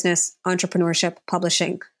 business, entrepreneurship,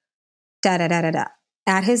 publishing,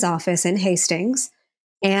 at his office in Hastings.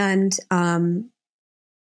 And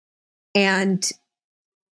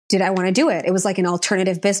did I want to do it? It was like an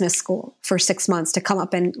alternative business school for 6 months to come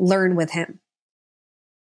up and learn with him.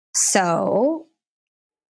 So,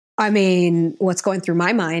 I mean, what's going through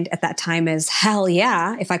my mind at that time is, hell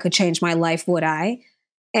yeah, if I could change my life, would I?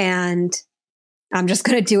 And I'm just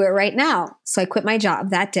going to do it right now. So I quit my job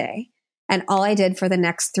that day. And all I did for the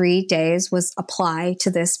next 3 days was apply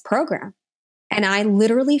to this program. And I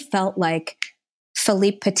literally felt like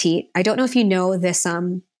Philippe Petit. I don't know if you know this,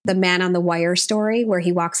 the Man on the Wire story where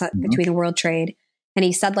he walks up between the World Trade. And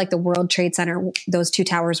he said like the World Trade Center, those 2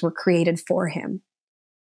 towers were created for him.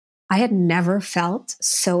 I had never felt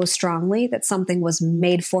so strongly that something was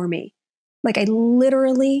made for me. Like I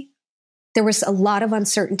literally, there was a lot of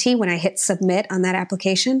uncertainty when I hit submit on that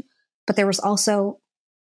application, but there was also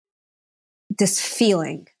this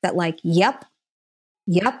feeling that like, yep,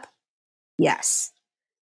 yes.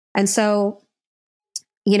 And so,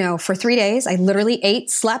 you know, for 3 days, I literally ate,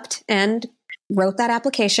 slept, and wrote that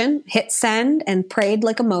application, hit send, and prayed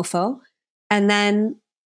like a mofo. And then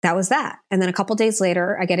that was that. And then a couple days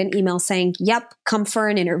later, I get an email saying, yep, come for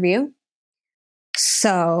an interview.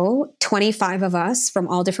 So 25 of us from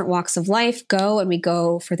all different walks of life go, and we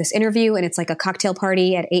go for this interview. And it's like a cocktail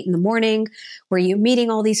party at 8 a.m. where you're meeting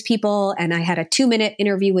all these people. And I had a 2-minute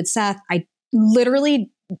interview with Seth. I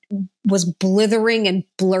literally was blithering and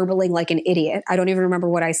blurbling like an idiot. I don't even remember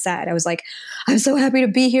what I said. I was like, I'm so happy to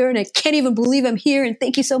be here and I can't even believe I'm here and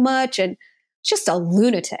thank you so much. And just a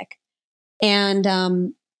lunatic. And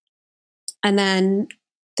then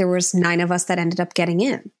there was 9 of us that ended up getting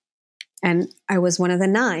in. And I was one of the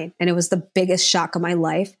 9. And it was the biggest shock of my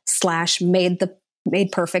life / made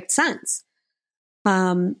perfect sense.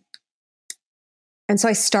 And so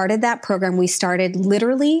I started that program. We started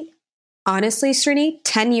literally, honestly, Srini,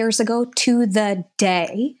 10 years ago to the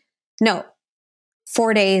day. No,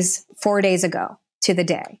 4 days ago to the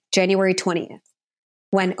day, January 20th.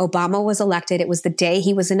 When Obama was elected, it was the day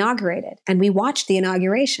he was inaugurated. And we watched the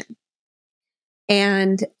inauguration.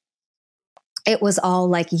 And it was all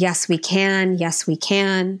like, yes, we can. Yes, we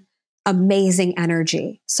can. Amazing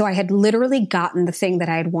energy. So I had literally gotten the thing that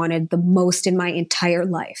I had wanted the most in my entire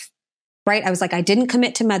life, right? I was like, I didn't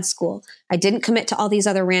commit to med school. I didn't commit to all these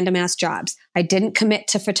other random ass jobs. I didn't commit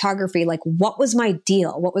to photography. Like, what was my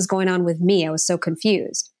deal? What was going on with me? I was so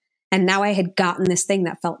confused. And now I had gotten this thing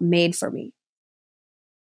that felt made for me.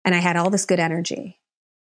 And I had all this good energy.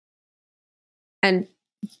 And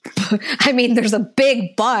I mean, there's a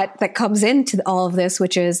big but that comes into all of this,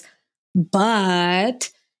 which is,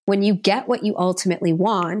 but when you get what you ultimately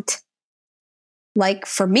want, like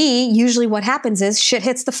for me, usually what happens is shit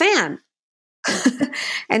hits the fan.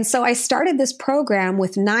 And so I started this program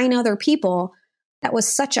with 9 other people that was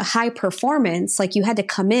such a high performance. Like you had to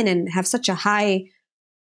come in and have such a high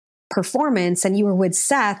performance, and you were with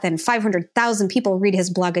Seth, and 500,000 people read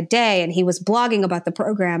his blog a day, and he was blogging about the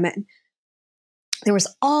program, and there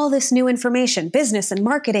was all this new information, business and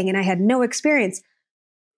marketing, and I had no experience.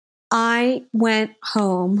 I went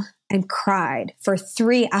home and cried for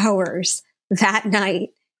 3 hours that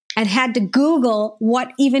night and had to Google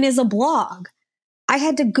what even is a blog. I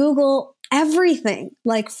had to Google everything,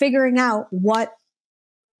 like figuring out what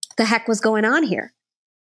the heck was going on here.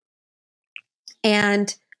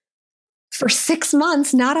 And for 6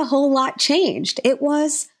 months, not a whole lot changed. It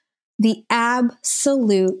was the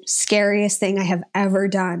absolute scariest thing I have ever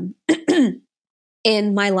done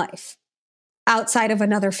in my life, outside of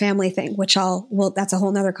another family thing, which that's a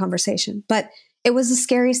whole nother conversation. But it was the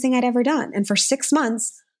scariest thing I'd ever done. And for 6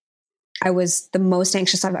 months, I was the most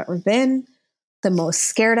anxious I've ever been, the most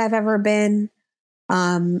scared I've ever been.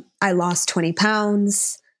 I lost 20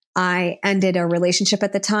 pounds. I ended a relationship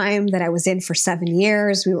at the time that I was in for 7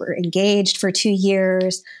 years. We were engaged for 2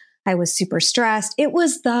 years. I was super stressed. It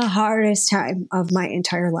was the hardest time of my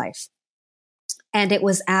entire life. And it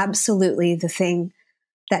was absolutely the thing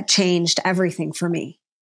that changed everything for me.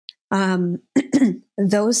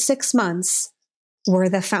 Those 6 months were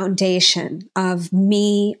the foundation of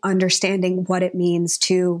me understanding what it means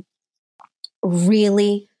to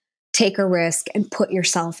really take a risk and put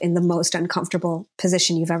yourself in the most uncomfortable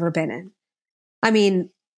position you've ever been in. I mean,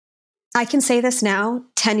 I can say this now,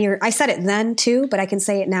 10 years, I said it then too, but I can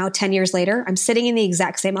say it now 10 years later. I'm sitting in the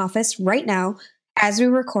exact same office right now. As we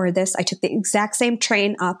record this, I took the exact same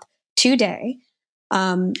train up today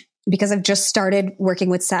because I've just started working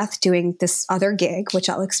with Seth doing this other gig, which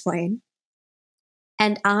I'll explain.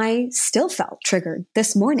 And I still felt triggered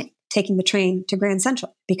this morning taking the train to Grand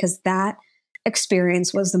Central because that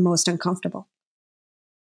experience was the most uncomfortable.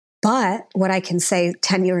 But what I can say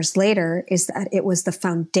 10 years later is that it was the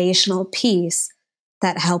foundational piece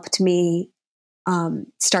that helped me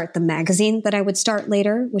start the magazine that I would start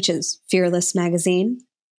later, which is Fearless Magazine.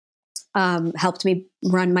 Helped me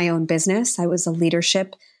run my own business. I was a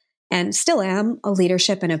leadership and still am a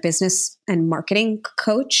leadership and a business and marketing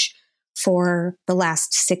coach for the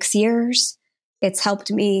last 6 years. It's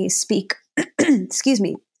helped me speak, excuse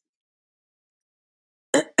me,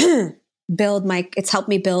 it's helped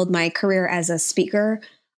me build my career as a speaker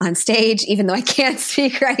on stage, even though I can't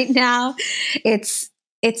speak right now. It's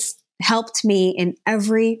helped me in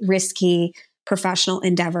every risky professional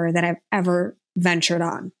endeavor that I've ever ventured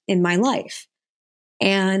on in my life.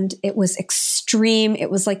 And it was extreme. It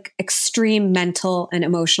was like extreme mental and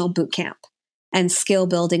emotional boot camp and skill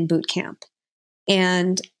building boot camp.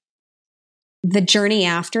 And the journey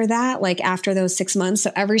after that, like after those 6 months,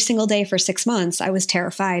 so every single day for 6 months, I was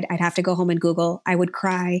terrified. I'd have to go home and Google. I would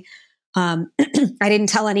cry. I didn't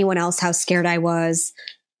tell anyone else how scared I was,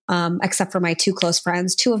 except for my two close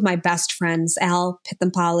friends. Two of my best friends, Al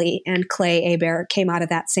Pithampali and Clay Aber, came out of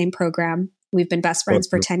that same program. We've been best friends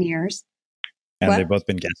for 10 years. And they've both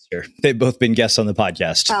been guests here. They've both been guests on the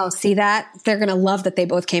podcast. Oh, see that? They're going to love that they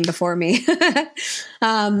both came before me.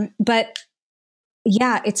 But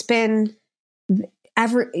yeah, it's been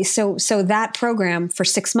so that program for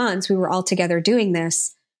 6 months, we were all together doing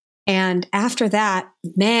this. And after that,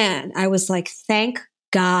 man, I was like, thank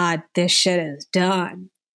God this shit is done.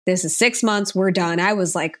 This is 6 months. We're done. I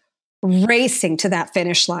was like racing to that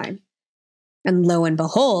finish line. And lo and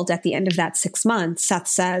behold, at the end of that 6 months, Seth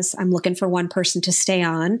says, I'm looking for one person to stay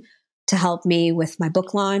on to help me with my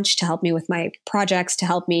book launch, to help me with my projects, to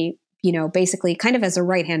help me, basically kind of as a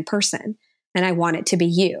right-hand person. And I want it to be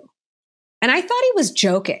you. And I thought he was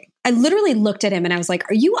joking. I literally looked at him and I was like,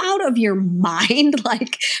 are you out of your mind?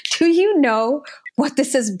 Like, do you know what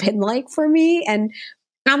this has been like for me? And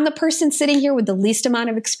I'm the person sitting here with the least amount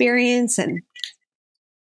of experience. And,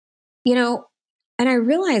 and I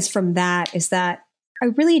realized from that is that I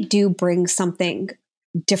really do bring something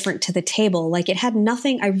different to the table. Like it had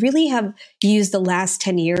nothing, I really have used the last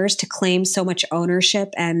 10 years to claim so much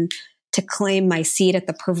ownership and to claim my seat at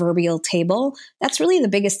the proverbial table. That's really the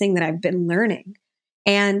biggest thing that I've been learning.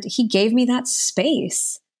 And he gave me that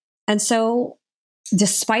space. And so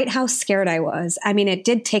despite how scared I was, I mean, it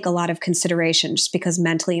did take a lot of consideration just because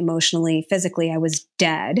mentally, emotionally, physically, I was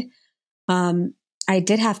dead. I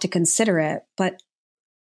did have to consider it, but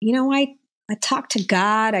I talked to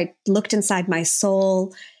God, I looked inside my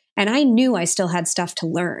soul, and I knew I still had stuff to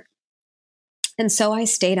learn. And so I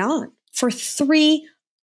stayed on for 3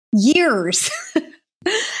 years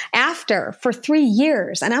for 3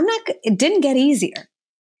 years. And it didn't get easier.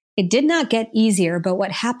 It did not get easier. But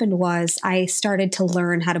what happened was I started to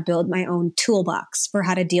learn how to build my own toolbox for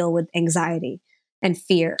how to deal with anxiety and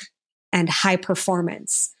fear and high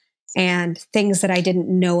performance and things that I didn't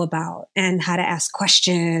know about and how to ask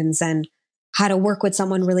questions and how to work with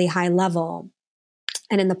someone really high level.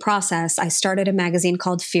 And in the process, I started a magazine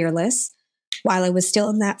called Fearless while I was still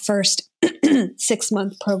in that first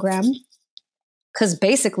 6-month program. Because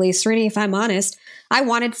basically, Srini, if I'm honest, I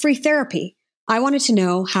wanted free therapy. I wanted to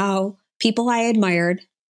know how people I admired,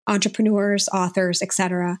 entrepreneurs, authors,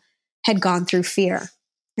 etc., had gone through fear.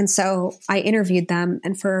 And so I interviewed them.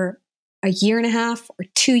 And for a year and a half or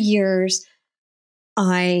 2 years,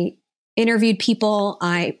 I interviewed people.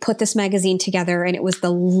 I put this magazine together and it was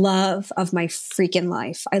the love of my freaking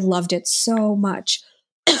life. I loved it so much.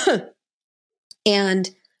 And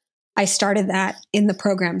I started that in the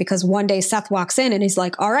program because one day Seth walks in and he's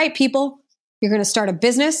like, all right, people, you're going to start a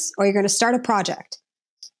business or you're going to start a project.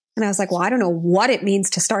 And I was like, well, I don't know what it means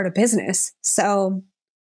to start a business. So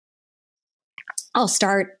I'll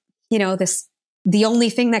start, the only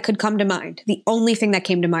thing that could come to mind. The only thing that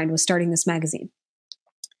came to mind was starting this magazine.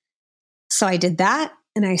 So I did that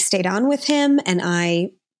and I stayed on with him and I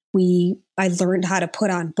learned how to put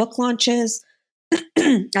on book launches.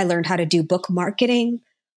 I learned how to do book marketing.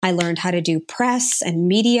 I learned how to do press and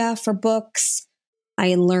media for books.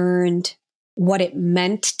 I learned what it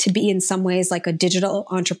meant to be in some ways like a digital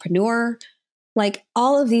entrepreneur, like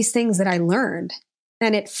all of these things that I learned.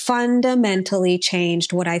 And it fundamentally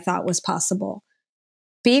changed what I thought was possible.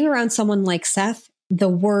 Being around someone like Seth, the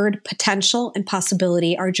word potential and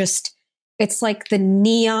possibility are just, it's like the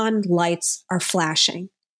neon lights are flashing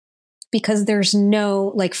because there's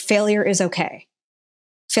no, like, failure is okay.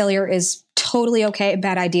 Failure is totally okay.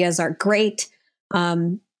 Bad ideas are great.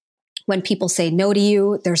 When people say no to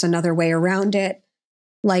you, there's another way around it.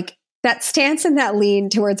 Like that stance and that lean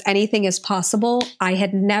towards anything is possible. I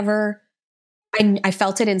had never, I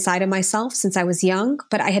felt it inside of myself since I was young,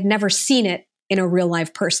 but I had never seen it in a real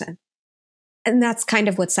life person. And that's kind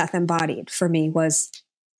of what Seth embodied for me was,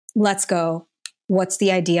 let's go. What's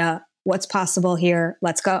the idea? What's possible here?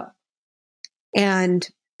 Let's go. And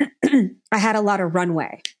I had a lot of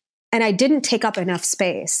runway and I didn't take up enough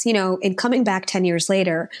space, you know, in coming back 10 years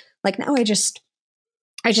later. Like now I just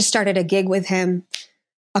started a gig with him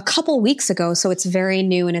a couple weeks ago. So it's very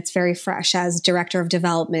new and it's very fresh as director of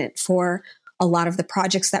development for a lot of the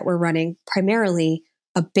projects that we're running. Primarily,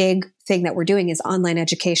 a big thing that we're doing is online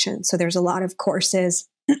education. So there's a lot of courses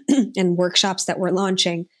and workshops that we're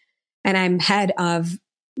launching. And I'm head of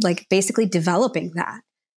like basically developing that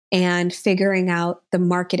and figuring out the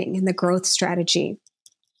marketing and the growth strategy.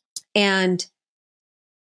 And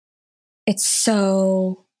it's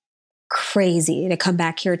so crazy to come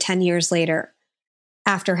back here 10 years later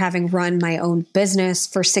after having run my own business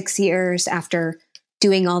for 6 years, after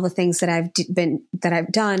doing all the things that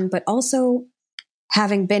I've done, but also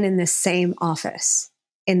having been in this same office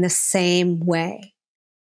in the same way.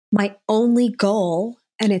 My only goal,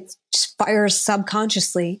 and it just fires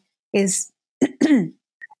subconsciously, is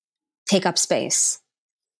take up space,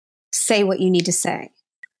 say what you need to say,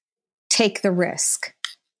 take the risk,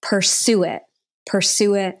 pursue it.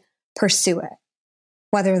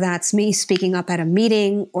 Whether that's me speaking up at a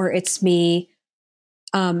meeting or it's me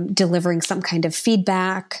delivering some kind of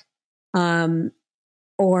feedback,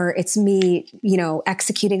 or it's me, you know,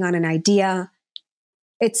 executing on an idea.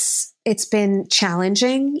 It's been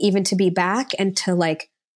challenging even to be back and to like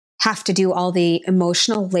have to do all the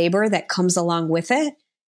emotional labor that comes along with it.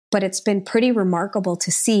 But it's been pretty remarkable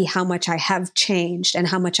to see how much I have changed and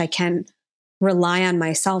how much I can rely on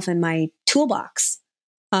myself and my toolbox.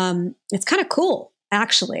 It's kind of cool,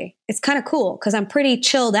 actually. It's kind of cool because I'm pretty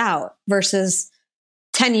chilled out versus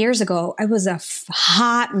 10 years ago. I was a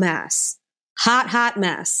hot mess. Hot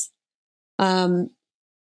mess. And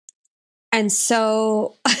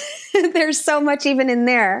so there's so much even in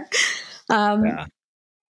there.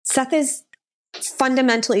 Seth has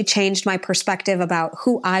fundamentally changed my perspective about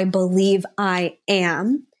who I believe I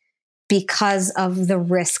am because of the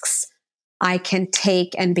risks I can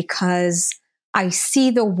take and because I see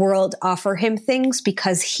the world offer him things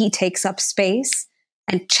because he takes up space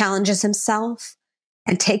and challenges himself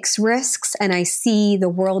and takes risks. And I see the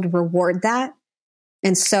world reward that.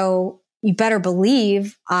 And so you better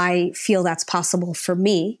believe I feel that's possible for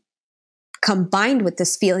me, combined with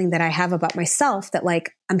this feeling that I have about myself that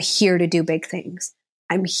like, I'm here to do big things.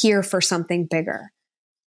 I'm here for something bigger.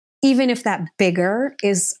 Even if that bigger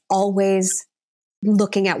is always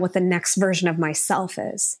looking at what the next version of myself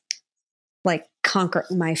is, like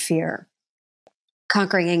conquering my fear,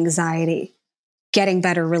 conquering anxiety, getting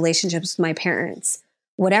better relationships with my parents,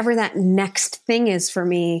 whatever that next thing is for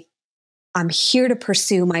me, I'm here to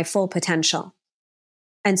pursue my full potential.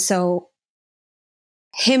 And so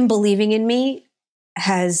him believing in me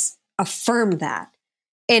has affirmed that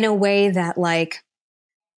in a way that like,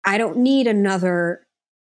 I don't need another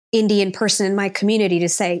Indian person in my community to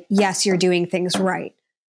say, yes, you're doing things right.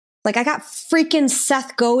 Like I got freaking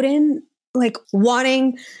Seth Godin, like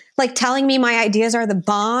wanting, like telling me my ideas are the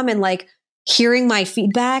bomb and like hearing my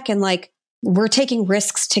feedback and like, we're taking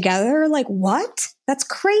risks together. Like what? That's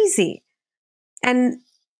crazy. And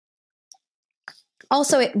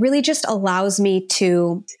also it really just allows me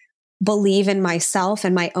to believe in myself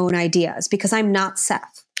and my own ideas because I'm not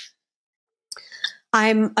Seth.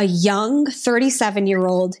 I'm a young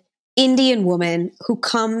 37-year-old Indian woman who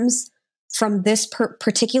comes from this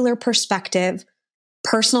particular perspective,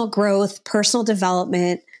 personal growth, personal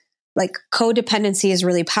development, like codependency is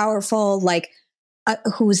really powerful, like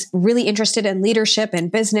who's really interested in leadership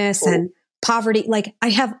and business and poverty. Like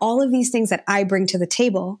I have all of these things that I bring to the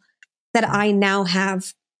table that I now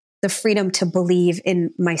have the freedom to believe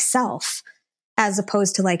in myself as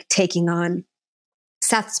opposed to like taking on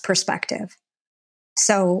Seth's perspective.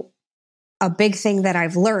 So a big thing that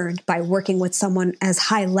I've learned by working with someone as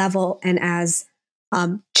high level and as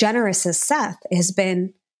generous as Seth has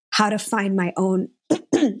been how to find my own,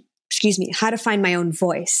 how to find my own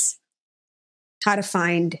voice how to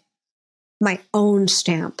find my own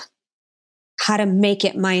stamp, how to make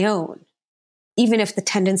it my own, even if the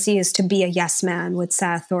tendency is to be a yes man with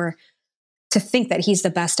Seth or to think that he's the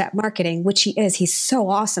best at marketing, which he is. He's so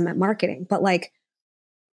awesome at marketing. But like,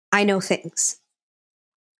 I know things.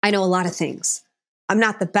 I know a lot of things. I'm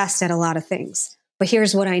not the best at a lot of things, but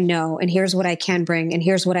here's what I know, and here's what I can bring, and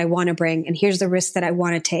here's what I want to bring, and here's the risk that I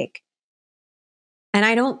want to take. And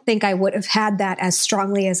I don't think I would have had that as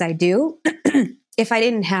strongly as I do if I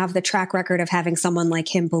didn't have the track record of having someone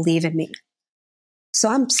like him believe in me. So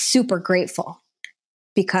I'm super grateful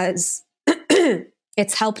because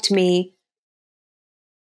it's helped me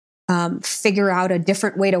figure out a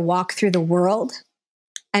different way to walk through the world.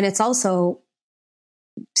 And it's also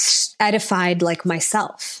edified like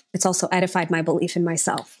myself. It's also edified my belief in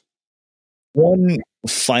myself. One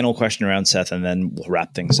final question around Seth, and then we'll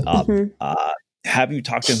wrap things up. Mm-hmm. Have you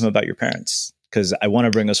talked to him about your parents? Because I want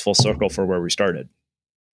to bring us full circle for where we started.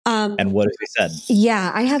 And what have he said?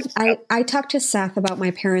 Yeah, I have. I talked to Seth about my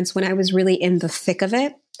parents when I was really in the thick of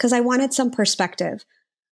it because I wanted some perspective.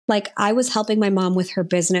 Like I was helping my mom with her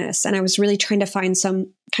business and I was really trying to find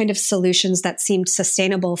some kind of solutions that seemed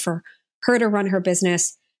sustainable for her to run her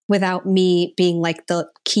business without me being like the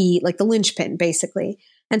key, like the linchpin, basically.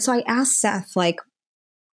 And so I asked Seth like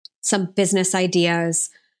some business ideas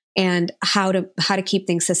and how to keep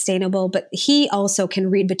things sustainable. But he also can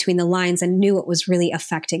read between the lines and knew it was really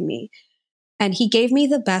affecting me. And he gave me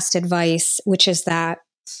the best advice, which is that,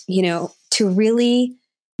 you know, to really,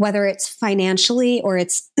 whether it's financially or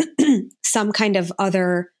it's some kind of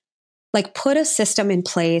other, like put a system in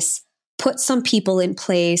place, put some people in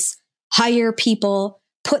place, hire people,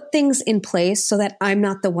 put things in place so that I'm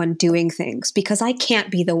not the one doing things because I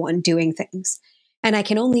can't be the one doing things. And I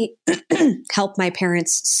can only help my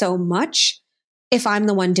parents so much if I'm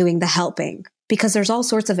the one doing the helping, because there's all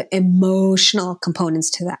sorts of emotional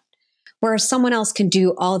components to that. Whereas someone else can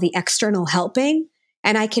do all the external helping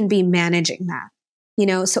and I can be managing that, you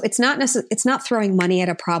know? So it's not throwing money at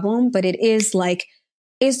a problem, but it is like,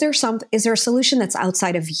 is there a solution that's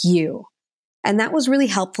outside of you? And that was really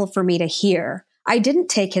helpful for me to hear. I didn't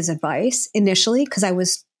take his advice initially because I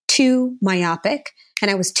was too myopic and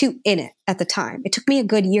I was too in it at the time. It took me a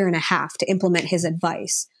good 1.5 years to implement his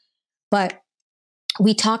advice. But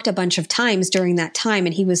we talked a bunch of times during that time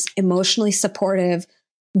and he was emotionally supportive,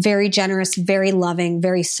 very generous, very loving,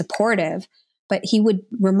 very supportive. But he would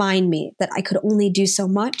remind me that I could only do so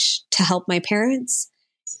much to help my parents.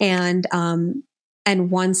 And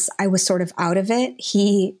once I was sort of out of it,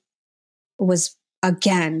 he was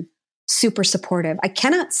again super supportive. I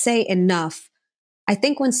cannot say enough. I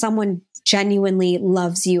think when someone genuinely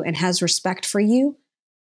loves you and has respect for you,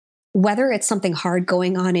 whether it's something hard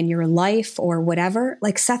going on in your life or whatever,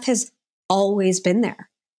 like Seth has always been there.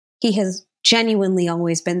 He has genuinely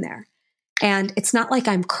always been there. And it's not like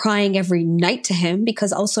I'm crying every night to him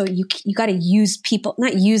because also you got to use people,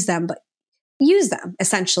 not use them, but use them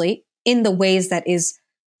essentially in the ways that is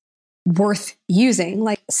worth using.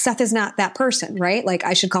 Like Seth is not that person, right? Like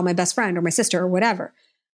I should call my best friend or my sister or whatever.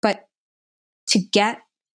 But to get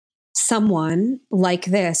someone like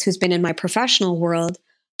this who's been in my professional world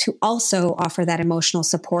to also offer that emotional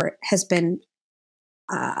support has been,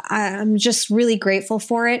 I'm just really grateful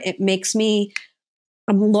for it. It makes me,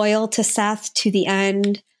 I'm loyal to Seth to the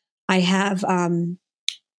end. I have, I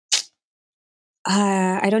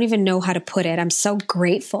don't even know how to put it. I'm so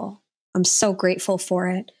grateful. I'm so grateful for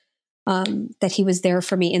it. That he was there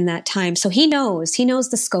for me in that time. So he knows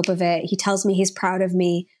the scope of it. He tells me he's proud of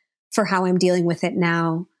me for how I'm dealing with it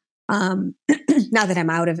now, now that I'm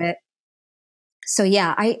out of it. So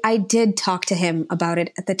yeah, I did talk to him about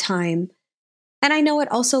it at the time. And I know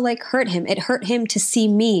it also like hurt him. It hurt him to see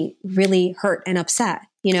me really hurt and upset,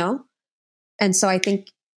 you know? And so I think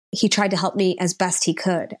he tried to help me as best he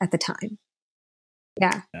could at the time.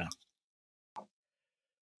 Yeah.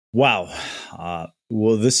 Wow.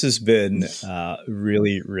 Well, this has been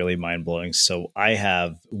really, really mind-blowing. So I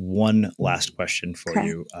have one last question for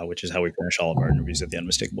you, which is how we finish all of our interviews at the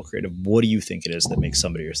Unmistakable Creative. What do you think it is that makes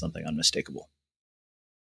somebody or something unmistakable?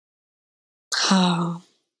 Oh.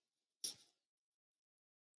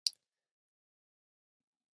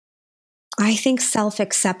 I think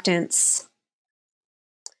self-acceptance.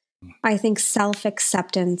 I think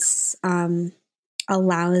self-acceptance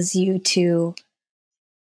allows you to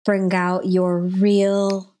bring out your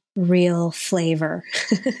real flavor,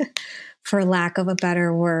 for lack of a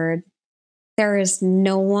better word. There is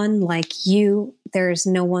no one like you. There is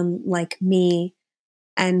no one like me.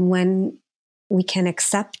 And when we can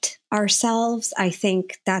accept ourselves, I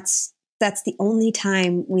think that's the only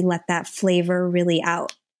time we let that flavor really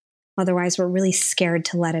out. Otherwise, we're really scared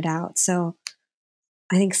to let it out. So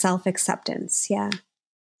I think self-acceptance. Yeah.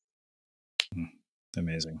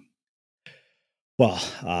 Amazing. Well,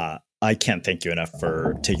 I can't thank you enough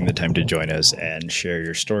for taking the time to join us and share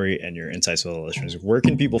your story and your insights with the listeners. Where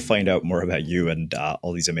can people find out more about you and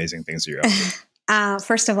all these amazing things that you're up to?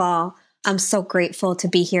 First of all, I'm so grateful to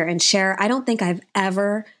be here and share. I don't think I've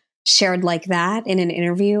ever shared like that in an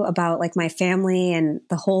interview about like my family and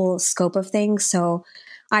the whole scope of things. So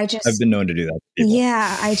I've been known to do that.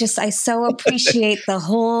 Yeah, I so appreciate the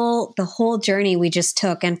whole journey we just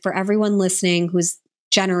took. And for everyone listening who's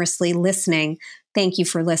generously listening, thank you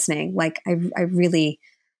for listening. Like I really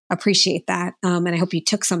appreciate that. And I hope you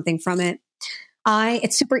took something from it.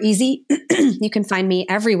 It's super easy. You can find me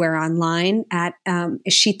everywhere online at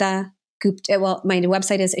Ishita Gupta. Well, my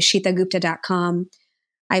website is ishitagupta.com.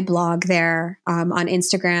 I blog there on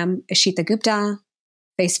Instagram, Ishita Gupta,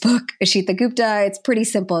 Facebook, Ishita Gupta. It's pretty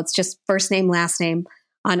simple. It's just first name, last name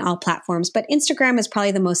on all platforms. But Instagram is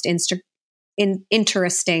probably the most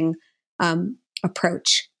interesting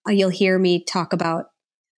approach. You'll hear me talk about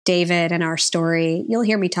David and our story. You'll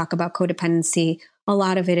hear me talk about codependency. A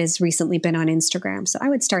lot of it has recently been on Instagram. So I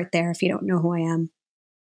would start there if you don't know who I am.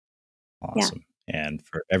 Awesome. Yeah. And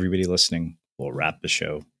for everybody listening, we'll wrap the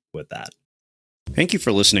show with that. Thank you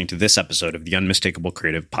for listening to this episode of the Unmistakable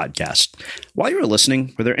Creative Podcast. While you were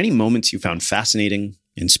listening, were there any moments you found fascinating,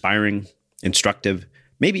 inspiring, instructive,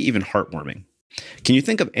 maybe even heartwarming? Can you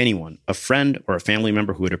think of anyone, a friend or a family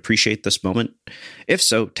member who would appreciate this moment? If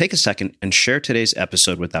so, take a second and share today's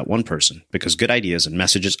episode with that one person, because good ideas and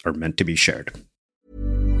messages are meant to be shared.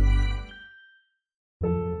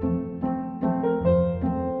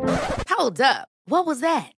 Hold up. What was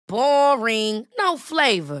that? Boring. No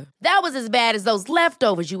flavor. That was as bad as those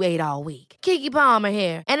leftovers you ate all week. Keke Palmer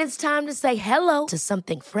here. And it's time to say hello to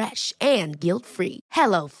something fresh and guilt-free.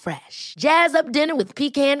 Hello Fresh. Jazz up dinner with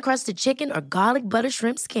pecan-crusted chicken or garlic butter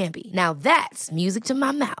shrimp scampi. Now that's music to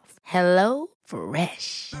my mouth. Hello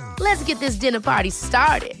Fresh. Let's get this dinner party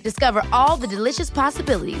started. Discover all the delicious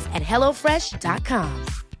possibilities at HelloFresh.com.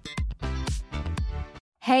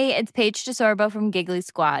 Hey, it's Paige DeSorbo from Giggly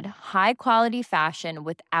Squad. High quality fashion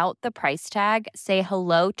without the price tag. Say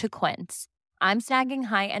hello to Quince. I'm snagging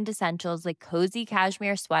high-end essentials like cozy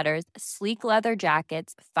cashmere sweaters, sleek leather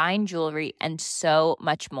jackets, fine jewelry, and so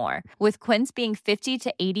much more. With Quince being 50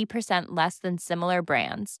 to 80% less than similar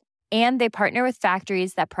brands. And they partner with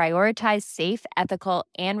factories that prioritize safe, ethical,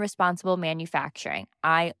 and responsible manufacturing.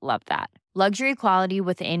 I love that. Luxury quality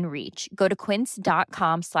within reach. Go to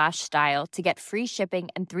quince.com/style to get free shipping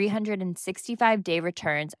and 365-day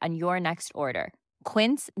returns on your next order.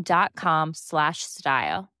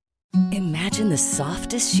 Quince.com/style. Imagine the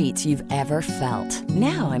softest sheets you've ever felt.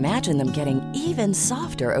 Now imagine them getting even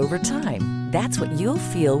softer over time. That's what you'll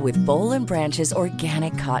feel with Boll & Branch's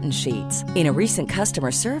organic cotton sheets. In a recent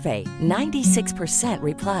customer survey, 96%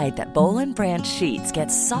 replied that Boll & Branch sheets get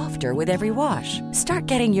softer with every wash. Start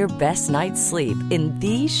getting your best night's sleep in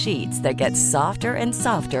these sheets that get softer and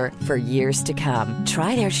softer for years to come.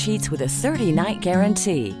 Try their sheets with a 30-night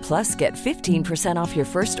guarantee. Plus, get 15% off your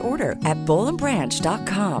first order at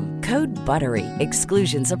bollandbranch.com. Code BUTTERY.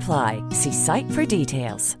 Exclusions apply. See site for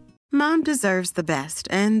details. Mom deserves the best,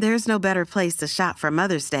 and there's no better place to shop for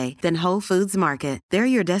Mother's Day than Whole Foods Market. They're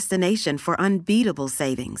your destination for unbeatable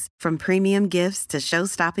savings, from premium gifts to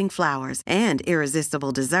show-stopping flowers and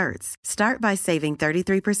irresistible desserts. Start by saving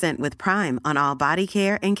 33% with Prime on all body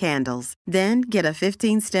care and candles. Then get a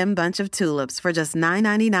 15-stem bunch of tulips for just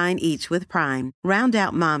 $9.99 each with Prime. Round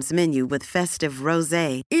out Mom's menu with festive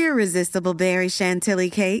rosé, irresistible berry chantilly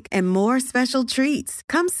cake, and more special treats.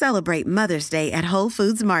 Come celebrate Mother's Day at Whole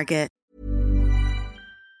Foods Market.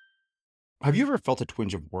 Have you ever felt a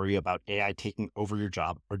twinge of worry about AI taking over your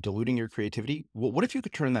job or diluting your creativity? Well, what if you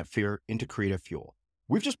could turn that fear into creative fuel?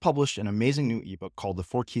 We've just published an amazing new ebook called The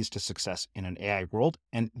 4 Keys to Success in an AI World,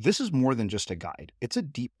 and this is more than just a guide. It's a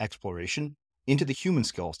deep exploration into the human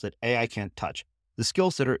skills that AI can't touch, the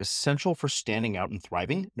skills that are essential for standing out and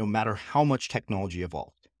thriving, no matter how much technology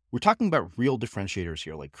evolves. We're talking about real differentiators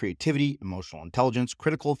here, like creativity, emotional intelligence,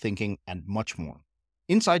 critical thinking, and much more.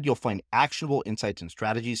 Inside, you'll find actionable insights and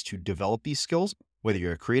strategies to develop these skills, whether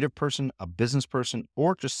you're a creative person, a business person,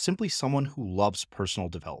 or just simply someone who loves personal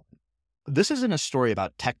development. This isn't a story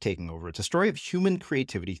about tech taking over. It's a story of human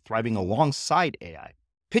creativity thriving alongside AI.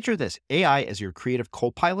 Picture this, AI as your creative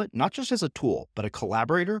co-pilot, not just as a tool, but a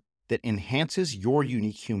collaborator that enhances your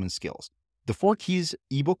unique human skills. The 4 Keys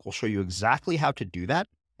ebook will show you exactly how to do that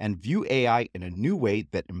and view AI in a new way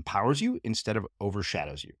that empowers you instead of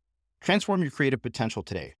overshadows you. Transform your creative potential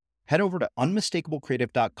today. head over to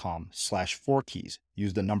unmistakablecreative.com/4keys.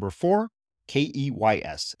 Use the number 4,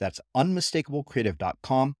 KEYS. That's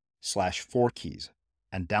unmistakablecreative.com/4keys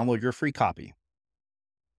and download your free copy.